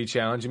immunity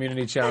challenge.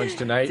 Immunity challenge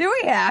tonight. Do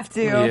we have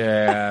to?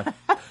 Yeah.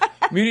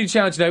 Immunity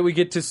challenge tonight, we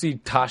get to see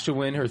Tasha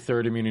win her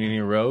 3rd immunity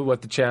in a row.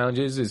 What the challenge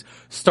is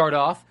start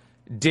off,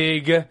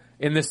 dig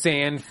in the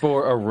sand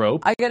for a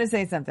rope. I got to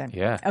say something.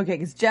 Yeah. Okay,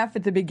 because Jeff,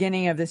 at the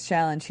beginning of this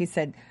challenge, he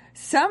said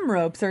some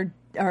ropes are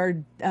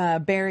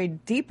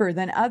buried deeper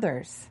than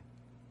others,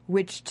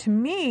 which to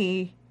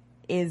me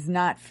is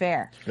not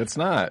fair. It's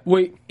not.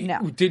 Wait, no.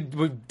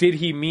 Did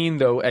he mean,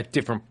 though, at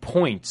different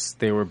points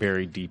they were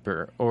buried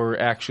deeper, or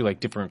actually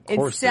different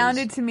courses? It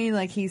sounded to me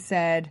like he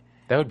said...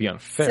 That would be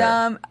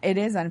unfair. It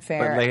is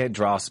unfair. But they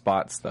draw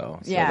spots,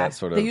 though. So yeah, that's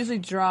sort of... they usually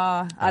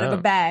draw out of a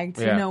bag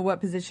to know what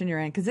position you're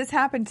in. Because this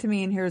happened to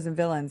me in Heroes and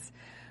Villains,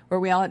 where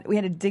we had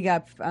to dig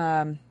up,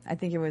 I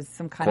think it was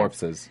some kind of...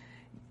 corpses.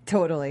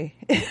 Totally.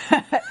 We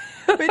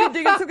had to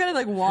dig up some kind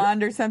of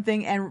wand or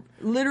something, and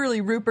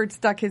literally Rupert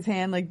stuck his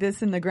hand like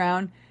this in the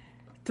ground,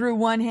 threw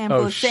one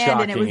handful of sand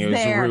and it was shocking. It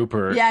was there.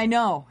 Rupert. Yeah, I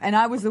know. And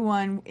I was the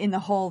one in the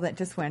hole that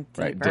just went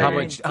deeper.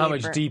 Right. How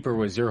much deeper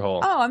was your hole?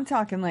 Oh, I'm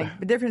talking like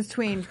the difference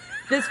between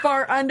this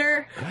far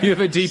under. You have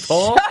a deep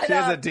hole? She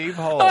has a deep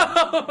hole.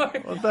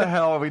 What the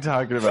hell are we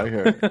talking about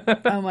here?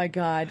 Oh my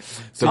God.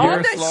 So On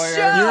your the lawyer-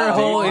 show! Your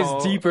hole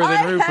is deeper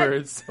than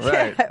Rupert's.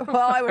 Right.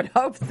 Well, I would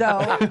hope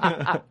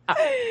so.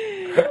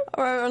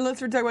 Or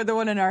unless we're talking about the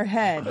one in our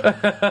head.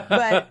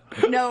 But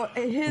no,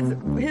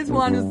 his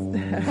one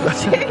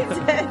was Jesus.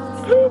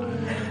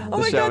 Oh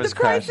my show God, is the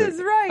price crashing.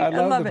 is right. I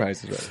love it. The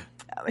Price is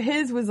Right.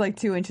 His was like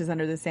 2 inches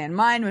under the sand.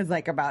 Mine was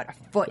like about a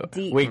foot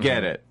deep. We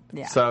get it.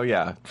 Yeah. So,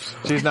 yeah,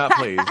 she's not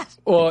pleased.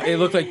 Well, it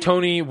looked like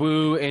Tony,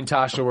 Wu, and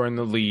Tasha were in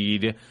the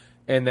lead,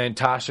 and then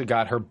Tasha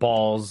got her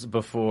balls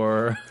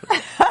before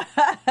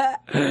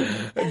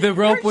the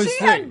rope was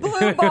She had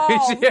blue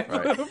balls. She had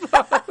blue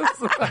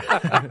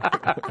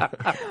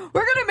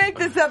We're going to make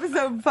this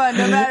episode fun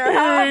no matter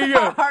Here we go.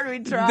 how hard we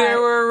try. There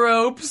were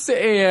ropes,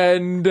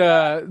 and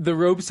the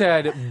ropes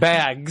had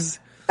bags.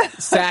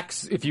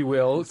 Sacks, if you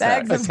will.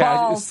 Bags of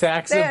balls.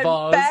 Sacks They of had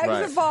balls.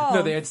 bags of balls.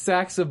 No, they had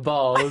sacks of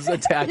balls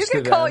attached You to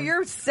can them. call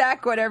your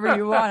sack whatever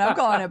you want. I'm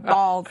calling it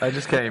balls. I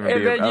just can't even And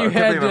be then you I can't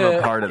had believe I'm to,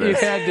 a part of you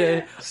this. had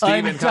to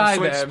Steven, untie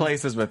come switch them,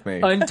 places with me.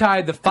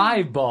 untie the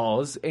 5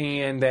 balls,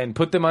 and then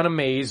put them on a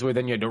maze where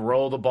then you had to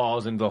roll the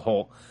balls into the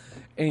hole.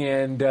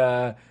 And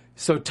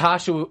so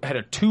Tasha had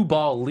a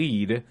 2-ball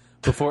lead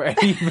before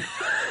any...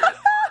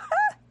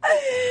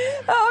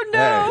 Oh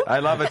no! Hey, I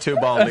love a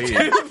 2-ball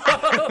lead.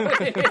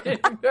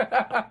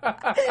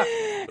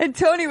 And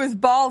Tony was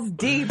balls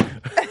deep.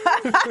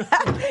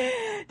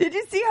 Did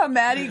you see how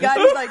mad he got?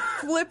 He like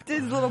flipped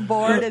his little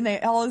board and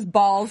all his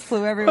balls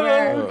flew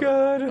everywhere. Oh,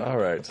 God. All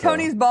right. So,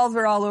 Tony's balls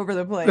were all over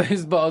the place.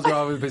 His balls were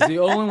all over the place. The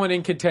only one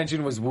in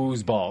contention was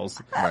Wu's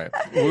balls. right.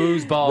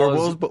 Wu's Were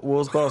balls.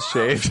 Wool's balls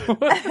shaved?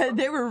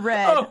 They were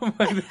red. Oh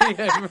my, they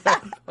had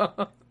red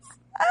balls.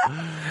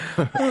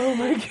 Oh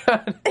my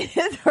God.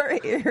 His were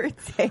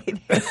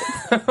irritating.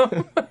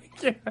 Oh my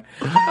God.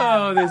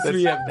 Oh,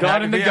 we have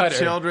gone in the If you have gutter.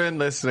 children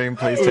listening,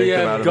 please take We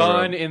them out have of the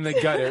gone room. in the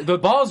gutter. The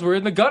balls were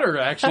in the gutter,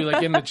 actually,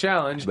 like in the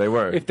challenge. They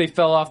were. If they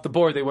fell off the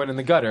board, they went in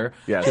the gutter.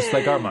 Yes. Just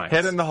like our minds.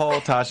 Hit in the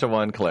hole, Tasha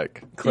won,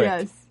 click. Click.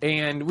 Yes.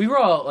 And we were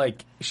all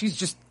like, she's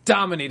just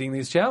dominating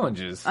these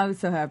challenges. I was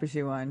so happy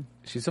she won.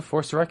 She's a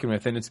force to reckon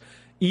with. And it's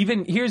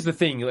even, here's the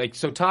thing, like,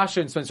 so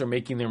Tasha and Spencer are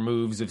making their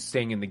moves of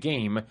staying in the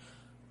game.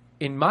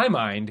 In my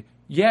mind,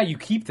 yeah, you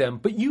keep them,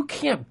 but you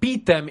can't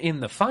beat them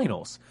in the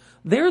finals.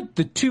 They're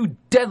the 2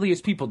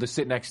 deadliest people to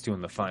sit next to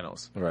in the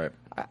finals. Right.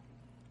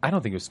 I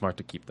don't think it was smart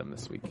to keep them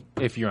this week,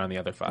 if you're on the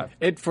other 5.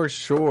 It for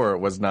sure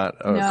was not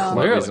a No.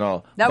 smart reason at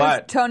all. That was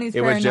but Tony's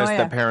it was just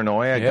the paranoia.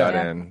 paranoia got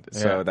Yeah. in,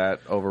 so Yeah.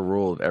 that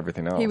overruled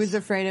everything else. He was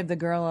afraid of the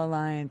Girl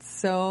Alliance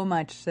so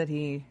much that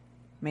he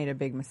made a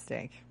big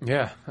mistake.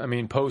 Yeah, I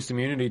mean,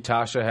 post-immunity,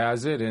 Tasha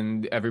has it,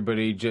 and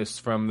everybody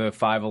just from the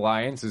 5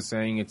 Alliance is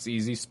saying it's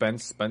easy.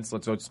 Spence,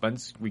 let's vote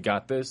Spence. We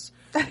got this.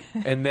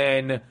 And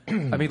then, I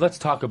mean, let's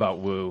talk about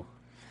Wu.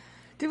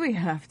 Do we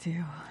have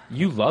to?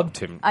 You loved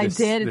him. I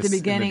did at the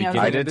beginning. I was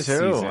I like- did of too.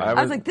 the season. I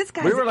was like, this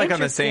guy's We were like on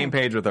the interesting. same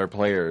page with our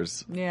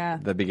players. Yeah.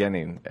 At the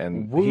beginning,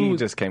 and Wu- he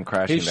just came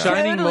crashing His down.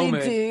 shining Totally,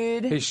 moment.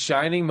 dude. His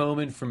shining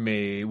moment for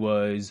me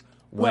was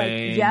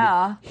when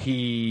yeah.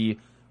 he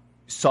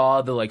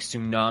saw the like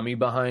tsunami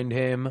behind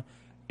him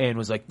and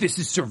was like, "This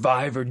is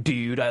Survivor,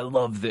 dude. I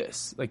love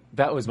this." Like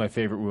that was my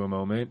favorite Wu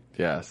moment.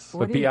 Yes.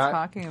 What are you beyond-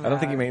 talking about? I don't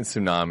think he meant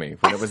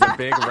tsunami when it was a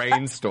big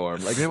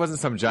rainstorm. Like it wasn't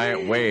some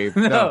giant wave.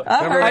 No, No,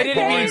 remember I it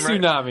didn't mean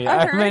pouring rain? tsunami. A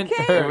I meant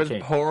hurricane? It was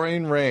hurricane.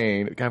 pouring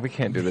rain. God, we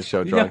can't do this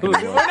show No, drunk we're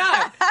anymore.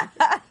 not.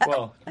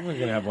 Well, we're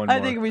gonna have one more.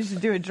 I think we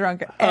should do it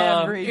drunk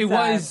every it time.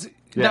 was.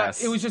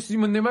 Yes. It was just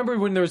remember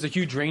when there was a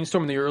huge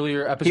rainstorm in the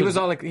earlier episode. He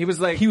was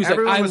like, I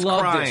everyone was love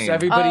crying. this.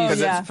 Everybody's because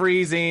yeah. it's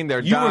freezing. They're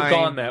you dying. were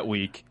gone that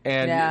week.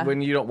 And Yeah. when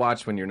you don't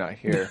watch when you're not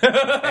here.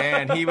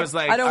 And he was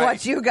like, I don't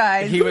watch you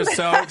guys. He was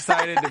so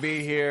excited to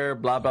be here,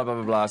 blah, blah, blah,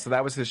 blah, blah. So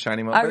that was his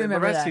shining moment. I But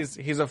remember the rest,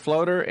 that. he's a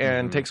floater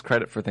and takes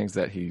credit for things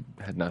that he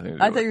had nothing to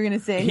do I with. thought you were going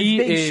to say He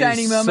his big is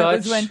shining moment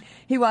was such- when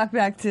he walked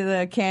back to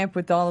the camp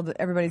with all of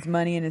everybody's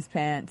money in his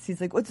pants.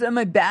 He's like, "What's on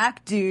my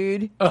back,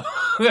 dude?" And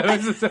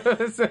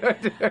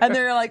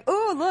they're like,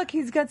 "Oh, look,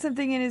 he's got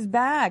something in his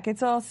back.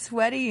 It's all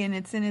sweaty and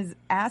it's in his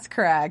ass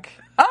crack.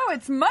 Oh,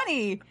 it's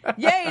money!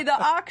 Yay, the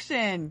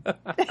auction!"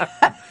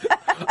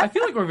 I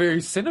feel like we're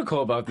very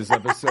cynical about this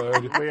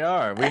episode. We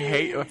are.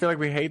 I feel like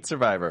we hate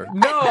Survivor.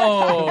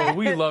 No,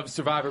 we love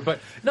Survivor, but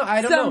no,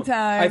 I don't know.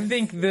 Sometimes. I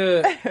think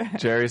the.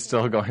 Jerry's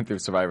still going through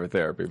Survivor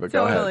therapy, but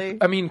go Totally. ahead.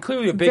 I mean,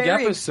 clearly a big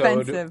Very episode,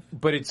 expensive.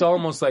 but it's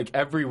almost like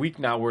every week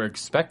now we're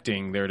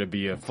expecting there to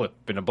be a flip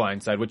and a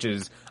blind side, which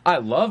is I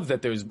love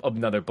that there's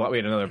another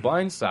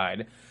blind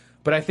side,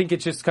 but I think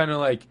it's just kind of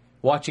like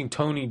watching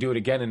Tony do it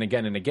again and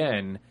again and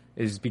again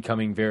is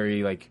becoming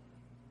very like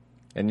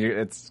And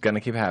it's going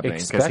to keep happening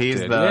because he's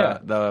Expected, yeah.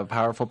 the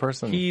powerful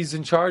person. he's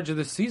in charge of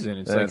the season.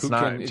 It's and like it's who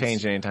not can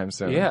changing anytime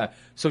soon. Yeah.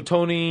 So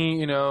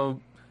Tony,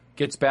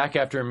 gets back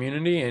after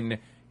immunity and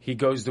he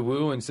goes to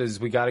Wu and says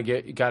we got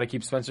to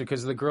keep Spencer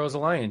because of the Girls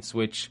Alliance,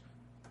 which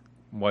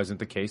wasn't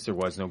the case. There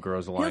was no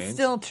Girls Alliance. He'll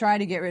still try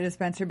to get rid of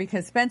Spencer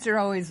because Spencer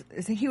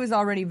he was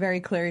already very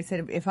clear. He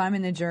said, if I'm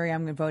in the jury,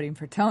 I'm voting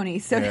for Tony.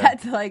 So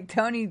that's like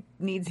Tony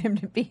needs him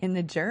to be in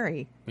the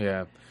jury.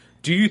 Yeah.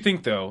 Do you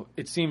think, though,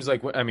 it seems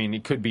like, I mean,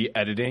 it could be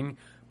editing,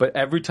 but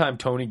every time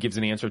Tony gives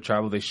an answer to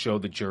Tribal, they show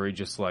the jury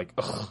just like,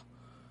 ugh.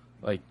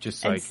 Like,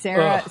 just and like,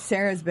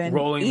 Sarah's been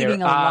rolling eating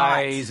their a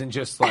eyes lot. and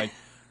just like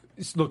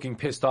looking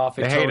pissed off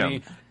at They hate Tony.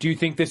 him. Do you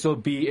think this will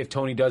be, if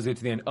Tony does it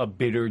to the end, a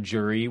bitter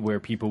jury where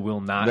people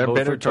will not They're vote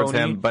bitter for towards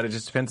Tony? him, but it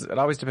just depends. It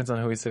always depends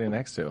on who he's sitting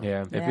next to.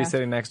 Yeah. If Yeah. he's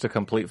sitting next to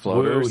complete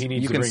floaters, he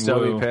needs you to can bring still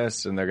Wu. be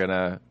pissed, and they're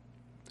gonna.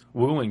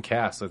 Wu and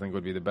Cass, I think,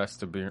 would be the best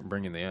to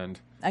bring in the end.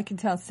 I can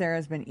tell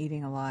Sarah's been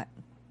eating a lot.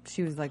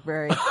 She was like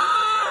very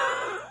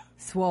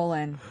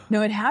swollen.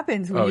 No, it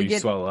happens when you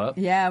swell up?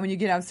 Yeah, when you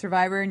get out of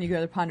Survivor and you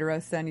go to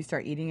Ponderosa and you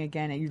start eating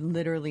again, and you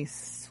literally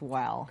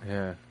swell.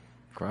 Yeah.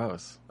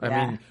 Gross. I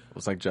Yeah. mean, It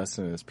was like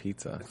Justin and his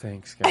pizza.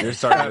 thanks, guys. You're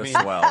starting to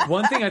swell.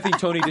 One thing I think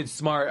Tony did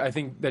smart,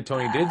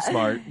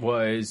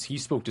 was he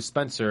spoke to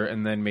Spencer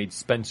and then made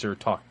Spencer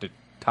talk to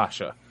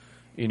Tasha.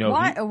 You know,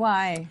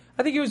 Why?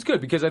 I think it was good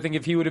because I think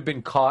if he would have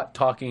been caught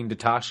talking to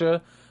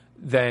Tasha,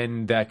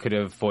 then that could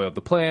have foiled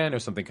the plan or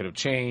something could have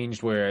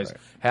changed. Whereas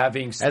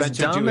having Spencer As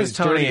dumb do as his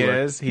Tony dirty work,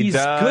 is, he's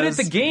good at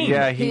the game.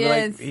 Yeah, He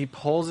like is. he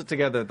pulls it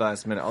together at the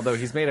last minute. Although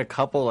he's made a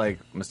couple like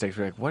mistakes.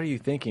 We're like, what are you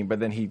thinking? But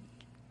then he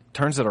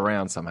turns it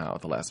around somehow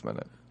at the last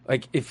minute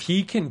Like if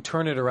he can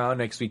turn it around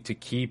next week to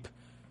keep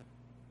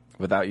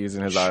without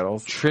using his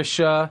idols.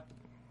 Trisha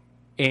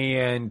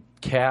and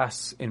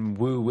Cass and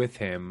Wu with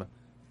him,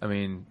 I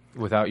mean,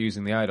 without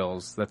using the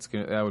idols, that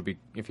would be,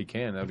 if he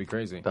can, that would be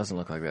crazy. Doesn't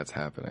look like that's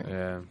happening.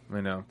 Yeah,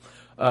 I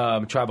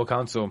know. Tribal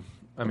Council.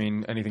 I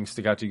mean, anything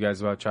stick out to you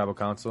guys about Tribal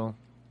Council?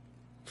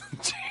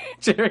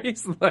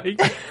 Jerry's like,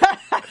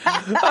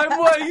 I'm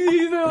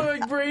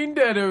like brain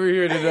dead over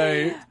here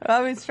tonight.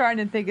 I was trying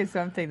to think of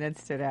something that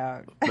stood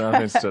out.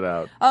 Nothing stood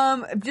out.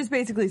 Just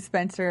basically,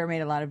 Spencer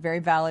made a lot of very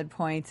valid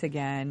points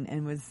again,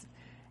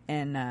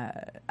 and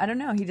I don't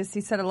know.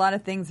 He said a lot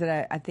of things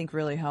that I think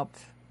really helped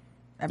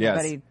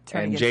everybody. Yes,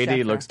 turn and against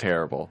JD Sheffer. looks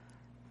terrible.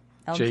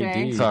 LJ?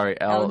 JD. Sorry,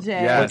 LJ.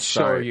 Yes, What show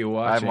sorry. are you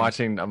watching? I'm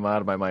watching. I'm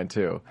out of my mind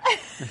too.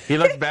 He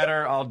looked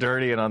better all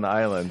dirty and on the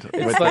island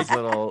with like- his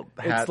little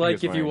hat. It's like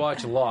he if was you wearing.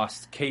 watch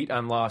Lost. Kate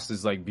on Lost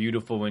is like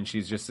beautiful when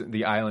she's just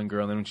the island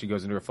girl, and then when she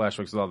goes into her flashbacks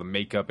with all the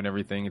makeup and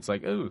everything, it's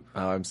like, ooh,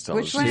 Oh, I'm still.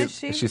 Which one is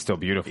she? she's still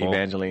beautiful.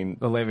 Evangeline.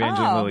 The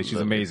Evangeline Oh. Lilly, she's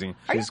amazing.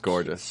 She's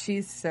gorgeous.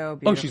 She's so Oh,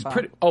 beautiful. she's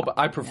pretty. Oh, but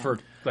I prefer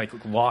like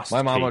Lost.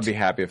 My mom Kate. would be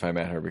happy if I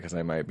met her because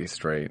I might be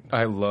straight.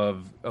 I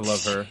love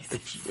her.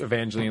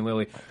 Evangeline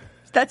Lilly.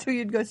 That's who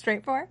you'd go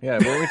straight for? Yeah,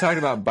 when we talked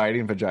about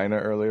biting vagina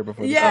earlier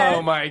before. the Yeah.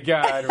 Oh my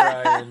God,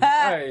 Ryan.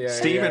 Ay, ay,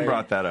 Steven ay.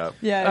 brought that up.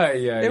 Yeah.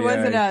 It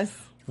wasn't us.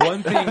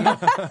 One thing,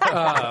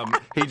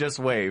 He just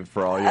waved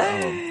for all you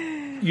at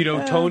home. you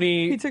know,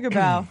 Tony. He took a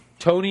bow.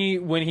 Tony,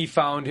 when he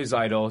found his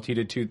idol, he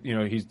did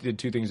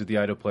two things with the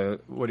idol play.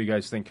 What do you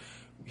guys think?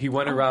 He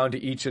went around to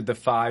each of the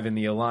 5 in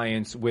the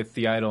alliance with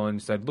the idol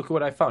and said, "Look at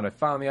what I found. I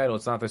found the idol.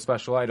 It's not the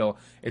special idol.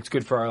 It's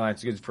good for our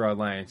alliance. It's good for our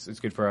alliance. It's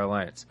good for our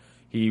alliance."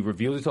 He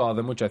revealed it to all of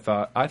them, which I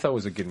thought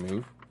was a good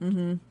move.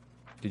 Mm-hmm.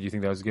 Did you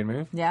think that was a good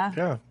move? Yeah.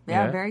 Yeah.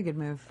 Yeah? Very good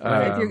move.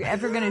 If you're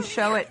ever going to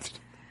show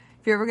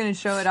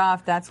it,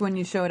 off, that's when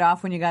you show it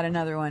off when you got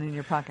another one in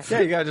your pocket.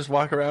 Yeah, you gotta just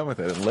walk around with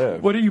it and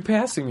live. What are you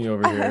passing me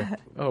over here?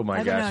 Oh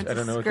my I don't know, gosh, it's I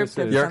don't a know what this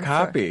script of is. Your some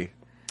copy.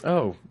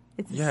 Oh,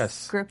 It's a yes.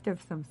 script of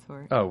some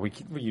sort. Oh,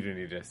 you don't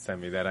need to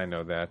send me that. I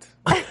know that.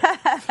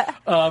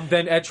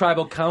 Then at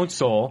Tribal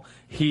Council,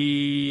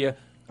 he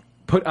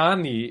put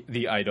on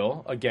the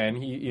idol again.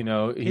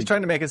 He's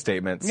trying to make a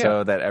statement Yeah.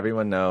 so that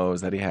everyone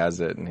knows that he has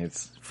it, and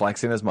he's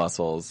flexing his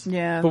muscles.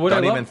 Yeah. But what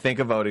Don't I love, even think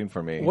of voting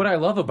for me. What I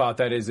love about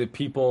that is that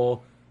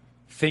people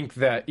think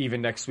that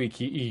even next week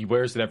he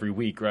wears it every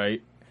week,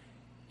 right?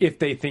 If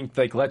they think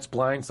like let's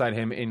blindside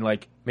him and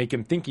like make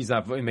him think he's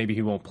not, and maybe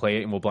he won't play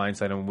it, and we'll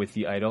blindside him with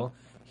the idol.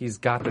 He's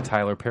got the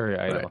Tyler Perry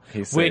idol, Right.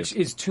 He's which safe.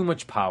 is too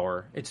much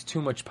power. It's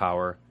too much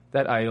power.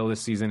 That idol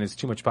this season is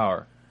too much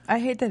power. I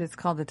hate that it's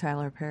called the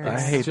Tyler Perry. I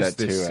hate Just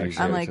that this too. season.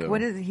 Actually, I'm like, too.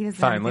 what is he? Doesn't have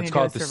Fine, anything let's to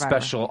call do it the with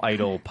Survivor. special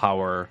idol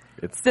power.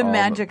 It's The all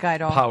magic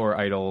idol. Power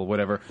idol,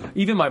 whatever.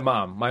 Even my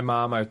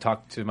mom, I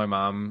talked to my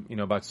mom,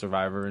 about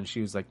Survivor, and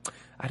she was like,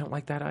 "I don't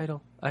like that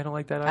idol. I don't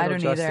like that idol.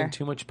 don't Justin, either.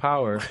 too much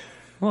power."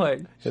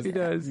 What? She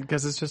does.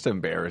 because it's just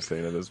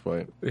embarrassing at this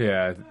point.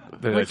 Yeah.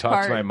 That I Which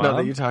talked to my part? mom. No,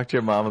 that you talk to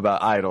your mom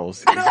about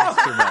idols. It's just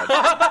too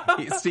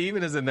much.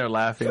 Steven is in there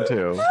laughing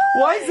too.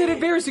 Why is it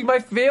embarrassing? My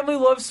family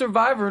loves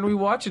Survivor, and we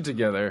watch it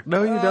together.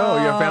 No, you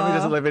don't. Your family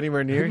doesn't live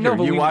anywhere near No, here.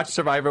 but You we- watch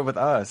Survivor with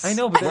us. I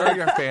know, but we're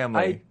your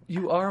family.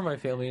 You are my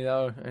family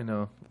now. I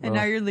know. And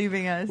now you're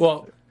leaving us.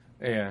 Well,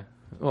 yeah.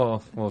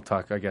 Well, we'll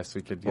talk. I guess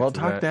we could. Get Well, to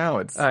talk that. now.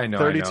 It's I know.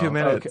 32 I know.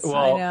 minutes. Okay,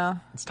 well, I know.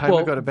 It's time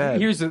to go to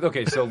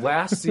bed. So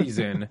last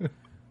season,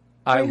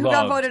 I Wait, who loved.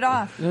 got voted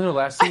off? No,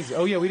 last season.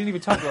 Oh yeah, we didn't even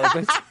talk about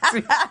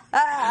it.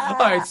 All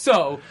right,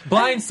 so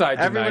Blindside tonight.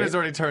 Everyone has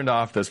already turned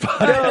off this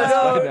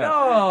podcast.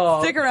 No.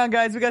 Stick around,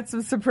 guys. We got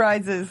some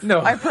surprises.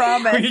 No. I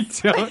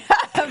promise. We don't.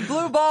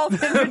 Blue balls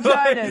and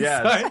vaginas.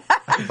 Yes.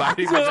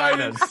 Biting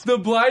vaginas. The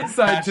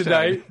Blindside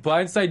tonight.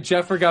 Blindside,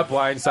 Jeffrey got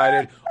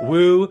blindsided.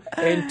 Woo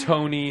and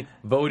Tony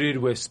voted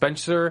with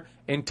Spencer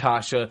and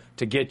Tasha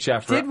to get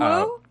Jeffrey Did Woo?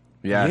 out.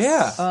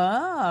 Yes. Yeah.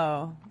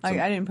 Oh. I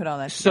didn't put all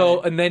that So,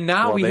 together. and then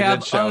now Well, we they have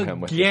did show him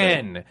with the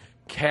again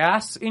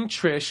Cass and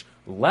Trish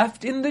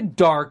left in the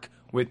dark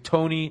with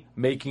Tony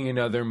making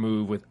another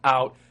move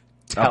without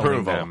telling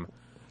Approval. them.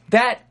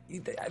 That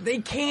they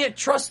can't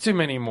trust him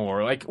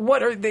anymore. Like,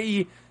 what are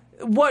they?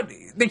 What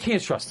they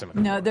can't trust him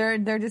anymore. No,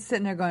 they're just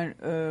sitting there going,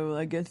 oh, well,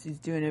 I guess he's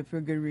doing it for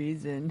a good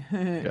reason.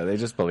 Yeah, they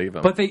just believe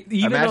him. But they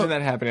even imagine though,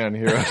 that happening on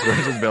Heroes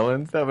versus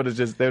Villains. That would have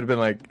just they would have been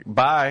like,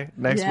 bye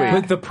next Yeah.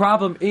 week. But the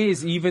problem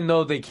is, even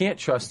though they can't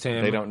trust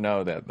him, They don't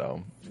know that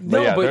though.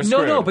 No, yeah, they're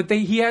screwed. but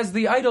he has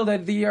the idol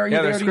that they already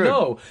they're screwed.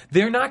 know.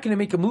 They're not going to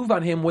make a move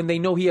on him when they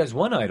know he has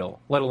one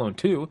idol, let alone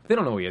two. They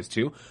don't know he has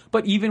two.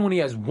 But even when he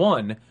has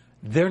one,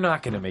 they're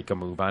not going to make a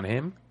move on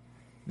him.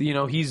 You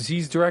know,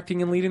 he's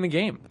directing and leading the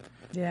game.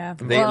 Yeah.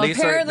 They well, at least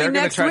apparently they're going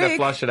to next try week, to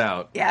flush it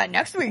out. Yeah,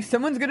 next week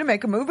someone's going to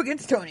make a move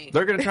against Tony.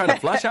 They're going to try to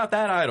flush out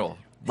that idol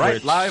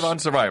right live on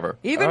Survivor.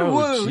 Even Oh,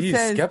 Woo geez,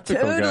 says,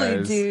 skeptical totally,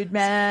 guys. dude,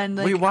 man.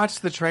 Like, We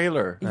watched the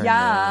trailer.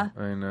 yeah.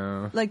 I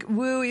know. Like,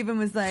 Woo even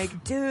was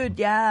like, dude,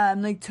 yeah,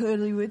 I'm like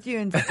totally with you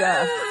and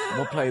stuff.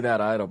 We'll play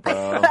that idol,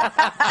 bro.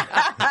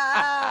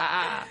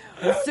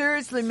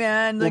 Seriously,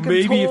 man. Well, Like,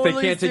 maybe I'm if they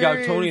totally can't take out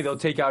serious. Tony, they'll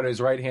take out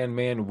his right-hand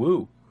man,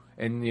 Woo,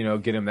 and,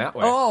 get him that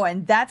way. Oh,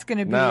 and that's going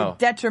to be No.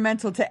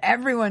 detrimental to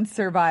everyone's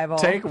survival.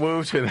 Take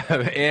Woo to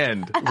the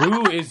end.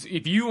 Woo is,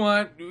 if you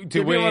want to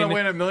you win, wanna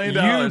win $1 million,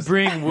 you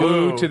bring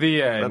Woo Woo. to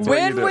the end. That's what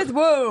you Win do. with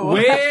Woo.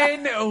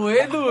 Win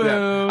with Woo.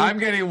 Yeah. I'm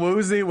getting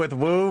woozy with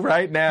Woo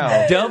right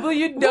now.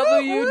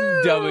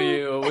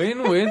 WWW.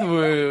 Win with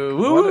Woo.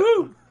 Woo, woo,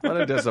 woo. What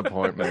a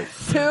disappointment.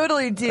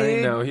 Totally, I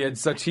dude. know he had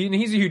such. And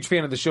he's a huge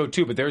fan of the show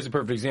too. But there's a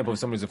perfect example of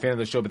someone who's a fan of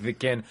the show, but they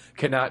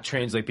cannot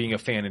translate being a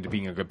fan into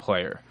being a good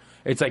player.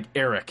 It's like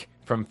Eric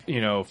from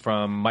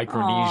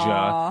Micronesia,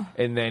 Aw.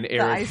 and then ice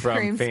Eric from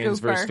cream Fans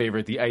vs. scooper.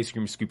 Favorite, the ice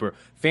cream scooper,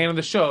 fan of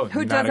the show,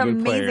 Who not does a good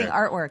amazing player.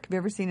 artwork. Have you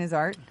ever seen his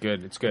art?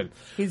 Good, it's good.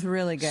 He's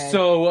really good.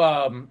 So,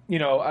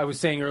 I was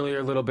saying earlier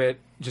a little bit,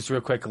 just real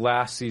quick,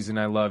 last season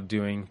I loved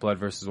doing Blood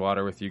versus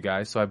Water with you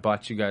guys, so I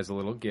bought you guys a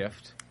little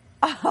gift.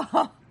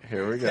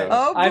 Here we go.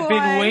 oh, boy. I've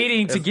been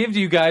waiting to give to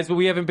you guys, but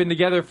we haven't been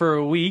together for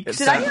a week.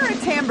 Did I hear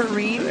a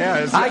tambourine?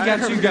 Yeah, I got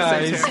heard you you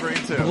say guys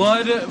tambourine, too.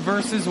 Blood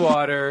versus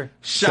Water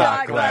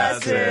shot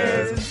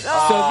glasses. So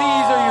Oh.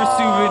 these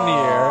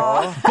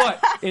are your souvenir.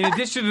 But in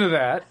addition to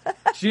that,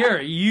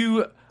 Jerry,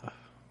 you're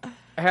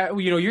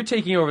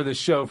taking over the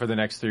show for the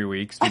next 3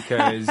 weeks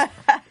because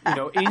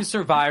in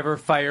Survivor,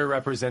 fire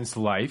represents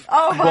life.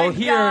 Oh, my well,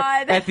 here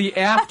God. at the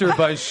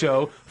AfterBuzz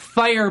show,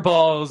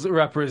 fireballs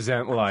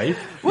represent life.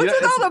 What's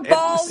with all the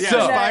balls? Yeah, So-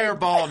 it's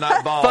fireball,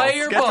 not balls.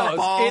 Get the Fireballs.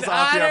 balls In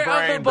off your honor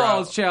brain, of the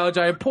balls bro. challenge,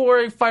 I am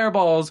pouring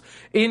fireballs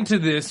into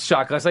this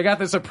shot glass. I got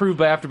this approved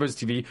by AfterBuzz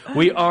TV.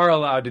 We are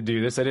allowed to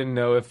do this. I didn't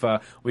know if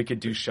we could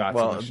do shots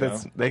on Well, the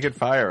show. they could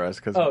fire us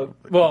because. Oh,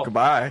 well,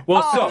 goodbye.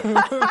 Well,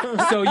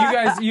 so you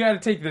guys, you got to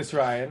take this,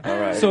 Ryan. All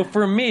right. So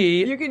for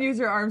me, You can use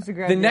your arms to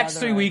grab the next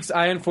 3 other one. weeks,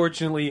 I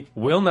unfortunately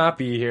will not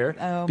be here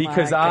Oh,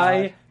 because my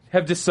I God.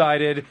 have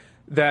decided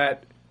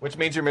that Which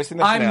means you're missing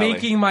the I'm finale.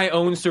 making my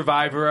own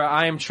Survivor.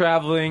 I am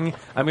traveling.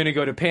 I'm going to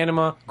go to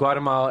Panama,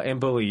 Guatemala, and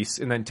Belize,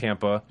 and then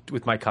Tampa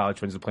with my college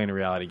friends to play in a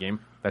reality game.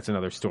 That's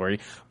another story.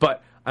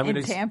 But I'm In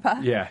going to Tampa?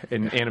 Yeah,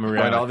 in Anna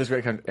Maria. Right, all these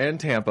great countries. And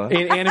Tampa.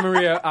 in Anna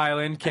Maria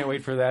Island. Can't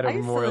wait for that I over used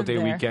to Memorial live Day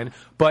there. weekend.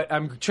 But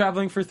I'm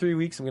traveling for 3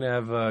 weeks. I'm going to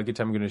have a good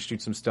time. I'm going to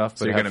shoot some stuff.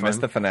 So you're going gonna to miss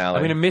the finale.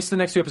 I'm going to miss the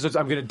next 2 episodes.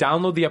 I'm going to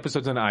download the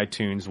episodes on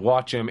iTunes,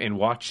 watch them, and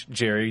watch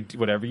Jerry,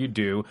 whatever you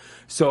do.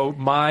 So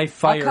my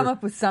fire come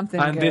up with something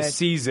on good. this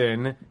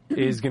season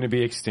is going to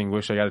be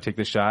extinguished. I got to take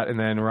the shot. And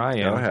then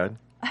Ryan. Go ahead.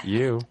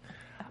 You.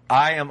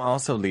 I am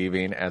also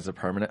leaving as a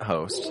permanent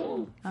host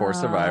for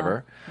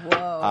Survivor.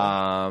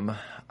 Whoa.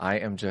 I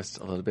am just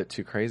a little bit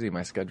too crazy.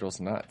 My schedule's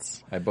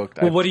nuts. I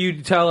booked. Well, what do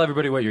you tell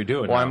everybody what you're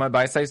doing? Well, now? I'm on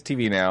Bite-Size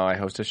TV now. I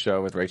host a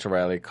show with Rachel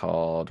Riley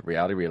called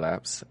Reality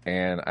Relapse,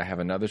 and I have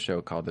another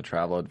show called The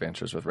Travel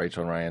Adventures with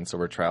Rachel and Ryan. So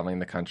we're traveling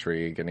the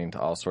country, getting into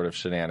all sort of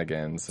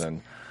shenanigans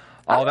and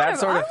all that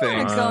sort of I thing.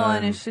 want to go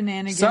on a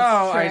shenanigans So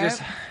I trip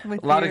just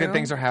with a lot of you. good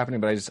things are happening,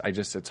 but I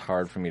just it's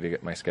hard for me to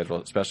get my schedule,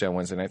 especially on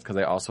Wednesday nights, because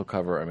I also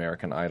cover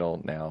American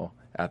Idol now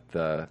at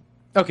the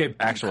okay,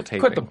 actual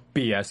taping. Quit the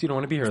BS. You don't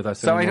want to be here with us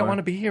So anymore. I don't want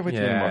to be here with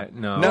you Yeah, anymore.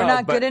 no. We're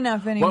not but good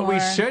enough anymore. What we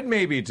should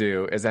maybe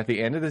do is at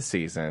the end of the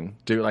season,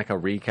 do like a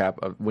recap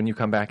of when you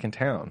come back in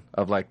town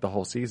of like the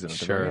whole season at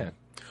the very Sure. end.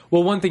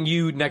 Well, one thing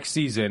next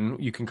season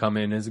you can come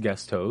in as a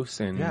guest host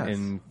and Yes.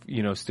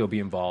 and still be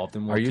involved.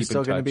 And we'll Are you keep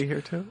still going to be here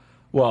too?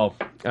 Well,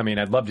 I mean,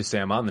 I'd love to say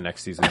I'm on the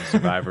next season of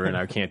Survivor, and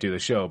I can't do the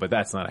show, but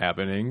that's not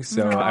happening.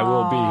 So I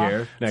will be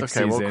here next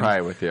okay, season. We'll cry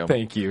with you.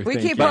 Thank you. We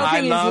thank keep you.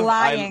 hoping he's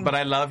lying. But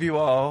I love you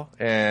all,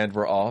 and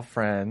we're all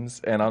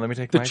friends. And let me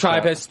take The my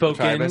tribe shot. has spoken.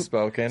 The tribe has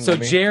spoken. So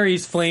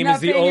Jerry's flame is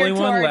the Snuffing your only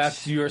one torch.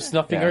 left. You are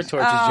snuffing Yes. her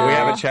torches, Jerry. We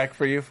have a check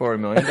for you for $1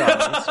 million.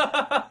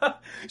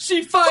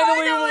 She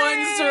finally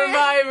won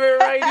Survivor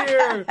right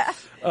here.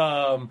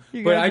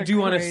 You But guys I are do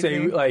want to say,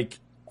 crazy. like,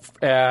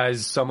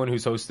 as someone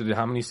who's hosted,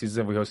 how many seasons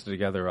have we hosted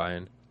together,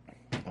 Ryan?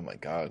 Oh my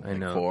God! I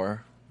know.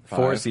 4, 5.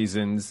 4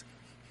 seasons.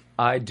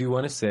 I do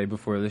want to say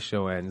before the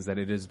show ends that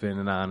it has been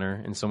an honor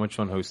and so much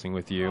fun hosting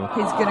with you.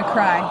 He's going to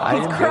cry.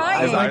 He's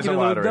crying. His eyes are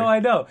watering. No, I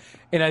know.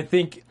 And I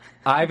think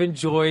I've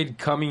enjoyed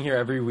coming here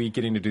every week,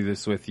 getting to do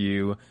this with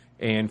you.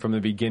 And from the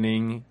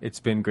beginning,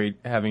 it's been great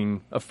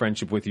having a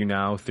friendship with you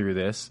now through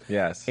this.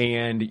 Yes.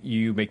 And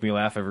you make me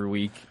laugh every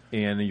week,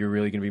 and you're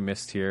really going to be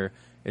missed here.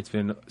 It's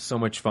been so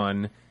much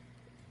fun.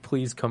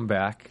 Please come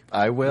back.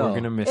 I will. We're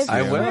going to miss It's you.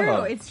 I will.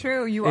 true. It's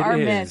true. You It are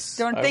is. missed.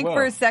 Don't I think will.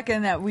 for a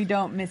second that we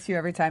don't miss you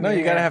every time. No, you're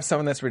you got to here. have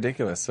someone that's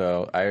ridiculous.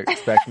 So I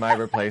expect my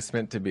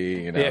replacement to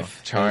be, If there's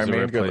a charming. Good.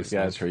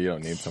 replacement. Yeah, sure. You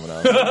don't need someone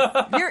else.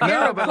 You're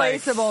No, but, like-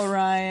 irreplaceable,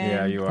 Ryan.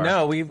 Yeah, you are.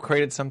 No, we've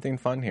created something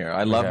fun here.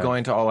 I love Okay.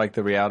 going to all like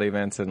the reality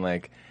events and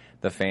like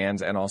the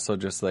fans, and also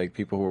just like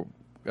people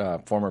who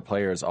former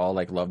players all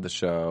like love the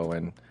show,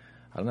 and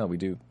I don't know, we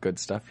do good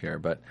stuff here.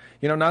 But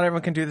not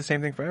everyone can do the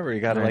same thing forever. You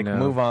got to I like know.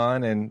 move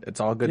on, and it's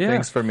all good Yeah.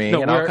 things for me.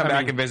 No, and I'll we're- come I back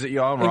mean, and visit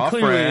you all. And we're all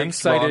clearly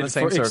friends. We're all in the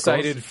same circles.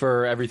 excited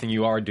for everything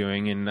you are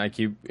doing, and I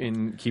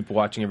keep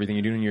watching everything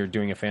you do, and you're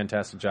doing a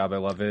fantastic job. I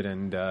love it.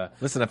 And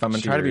Listen, if I'm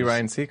gonna try to be cheers.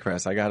 Ryan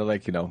Seacrest, I got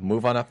to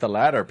move on up the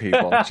ladder,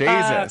 people.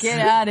 Jesus, Get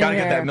outta Gotta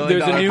here. get that $1 million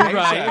There's a new paycheck.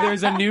 Ryan.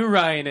 There's a new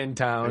Ryan in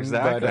town.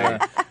 Exactly.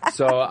 But,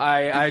 so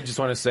I just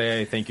want to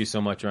say thank you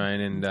so much,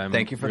 Ryan, and I'm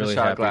Thank you for the really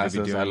shot happy to be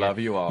glasses. doing I it. love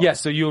you all. Yeah,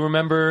 so you'll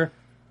remember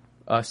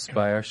us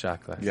by our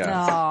shot glasses. Yes.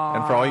 Aw.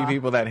 And for all you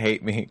people that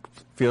hate me,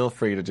 feel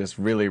free to just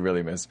really,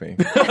 really miss me.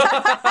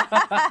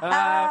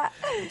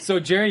 So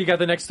Jerry, you got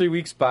the next 3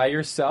 weeks by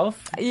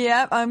yourself.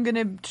 Yep, I'm going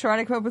to try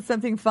to come up with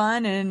something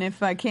fun, and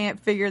if I can't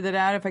figure that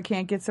out, if I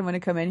can't get someone to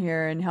come in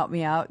here and help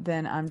me out,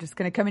 then I'm just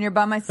going to come in here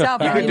by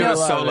myself. You And could do a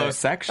love solo it.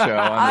 sex show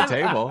on the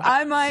table.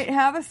 I might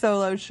have a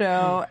solo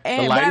show,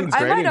 and but lighting's I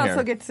great might in also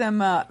here. get some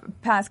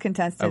past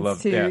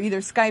contestants to yeah.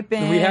 either Skype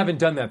in. We haven't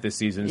done that this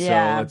season,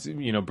 Yeah. so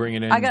let's bring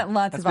it in. I got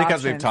lots That's of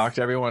because options. we've talked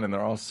to everyone, and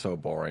they're all so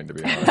boring, to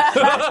be honest.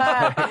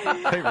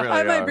 They really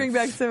I might are. bring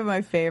back some of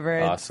my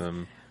favorites.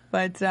 Awesome.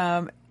 But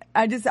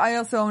I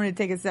also want to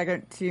take a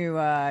second to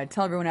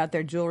tell everyone out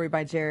there,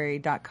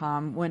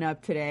 jewelrybyjerry.com went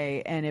up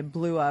today, and it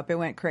blew up. It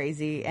went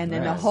crazy. And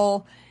then the Nice.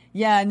 whole,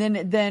 and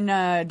then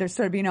there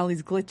started being all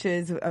these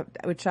glitches,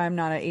 which I'm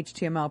not an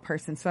HTML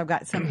person. So I've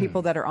got some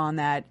people that are on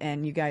that,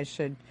 and you guys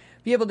should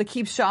be able to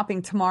keep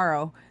shopping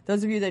tomorrow.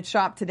 Those of you that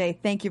shop today,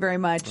 thank you very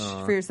much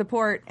for your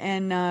support.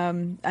 And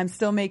I'm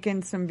still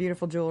making some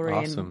beautiful jewelry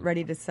Awesome. and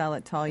ready to sell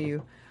it to all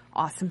you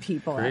awesome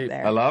people out Great.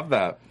 there. I love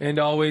that. And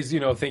always,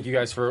 thank you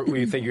guys for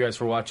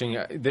watching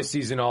this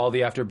season. All the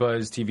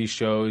AfterBuzz TV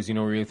shows. We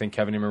really thank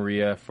Kevin and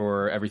Maria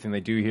for everything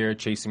they do here.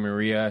 Chasing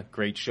Maria,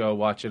 great show.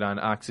 Watch it on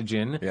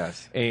Oxygen.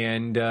 Yes.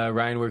 And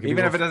Ryan, where can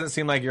Even people if it doesn't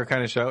seem like your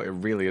kind of show, it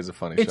really is a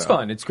funny show. It's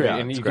fun. It's great. Yeah,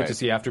 and it's you great. get to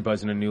see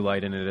AfterBuzz in a new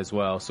light in it as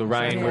well. So,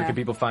 Ryan, where Yeah. can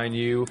people find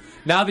you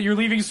now that you're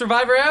leaving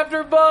Survivor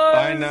AfterBuzz?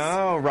 I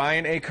know.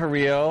 Ryan A.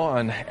 Carrillo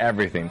on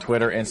everything.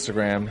 Twitter,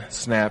 Instagram,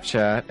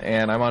 Snapchat.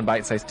 And I'm on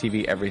Bite Size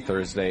TV every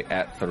Thursday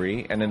at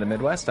 3. And in the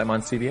Midwest, I'm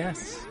on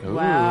CBS. Ooh,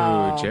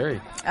 Wow. Jerry.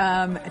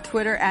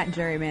 Twitter at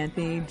Jerry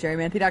Manthe,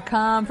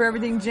 jerrymanthe.com for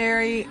everything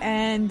Jerry,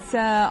 and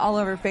all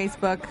over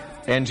Facebook.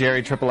 And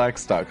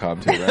JerryXXX.com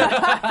too, right?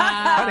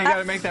 Honey, you got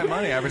to make that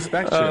money. I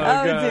respect you. Oh,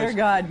 gosh. dear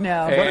God,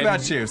 no. What And-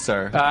 about you,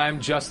 sir? I'm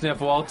Justin F.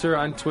 Walter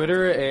on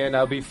Twitter, and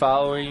I'll be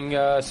following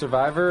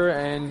Survivor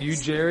and you,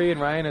 Jerry, and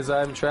Ryan as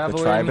I'm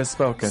traveling. tribe has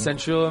spoken.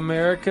 Central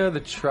America. The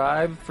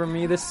tribe for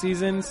me this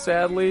season,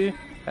 sadly,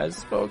 has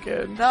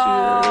spoken.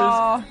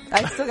 Oh,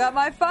 I still got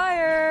my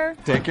fire.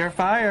 Take your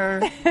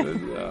fire.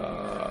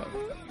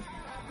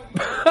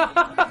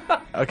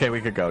 Okay,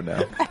 we could go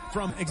now.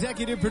 From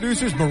executive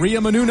producers Maria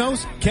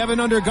Menounos, Kevin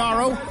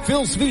Undergaro,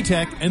 Phil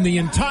Svitek, and the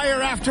entire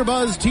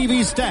AfterBuzz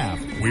TV staff,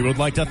 we would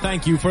like to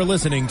thank you for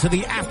listening to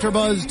the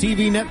AfterBuzz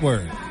TV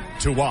network.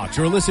 To watch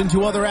or listen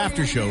to other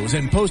after shows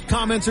and post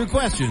comments or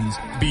questions,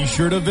 be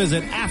sure to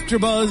visit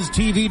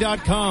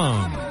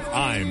AfterBuzzTV.com.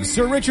 I'm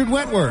Sir Richard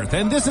Wentworth,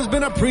 and this has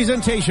been a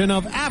presentation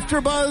of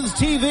AfterBuzz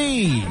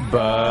TV.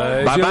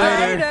 Bye.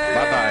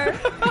 Bye-bye.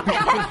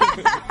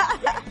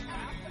 Bye-bye.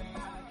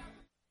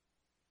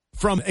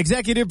 From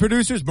executive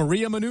producers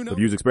Maria Menounos. The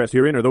views expressed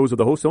herein are those of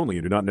the hosts only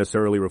and do not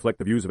necessarily reflect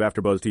the views of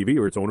AfterBuzz TV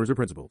or its owners or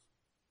principals.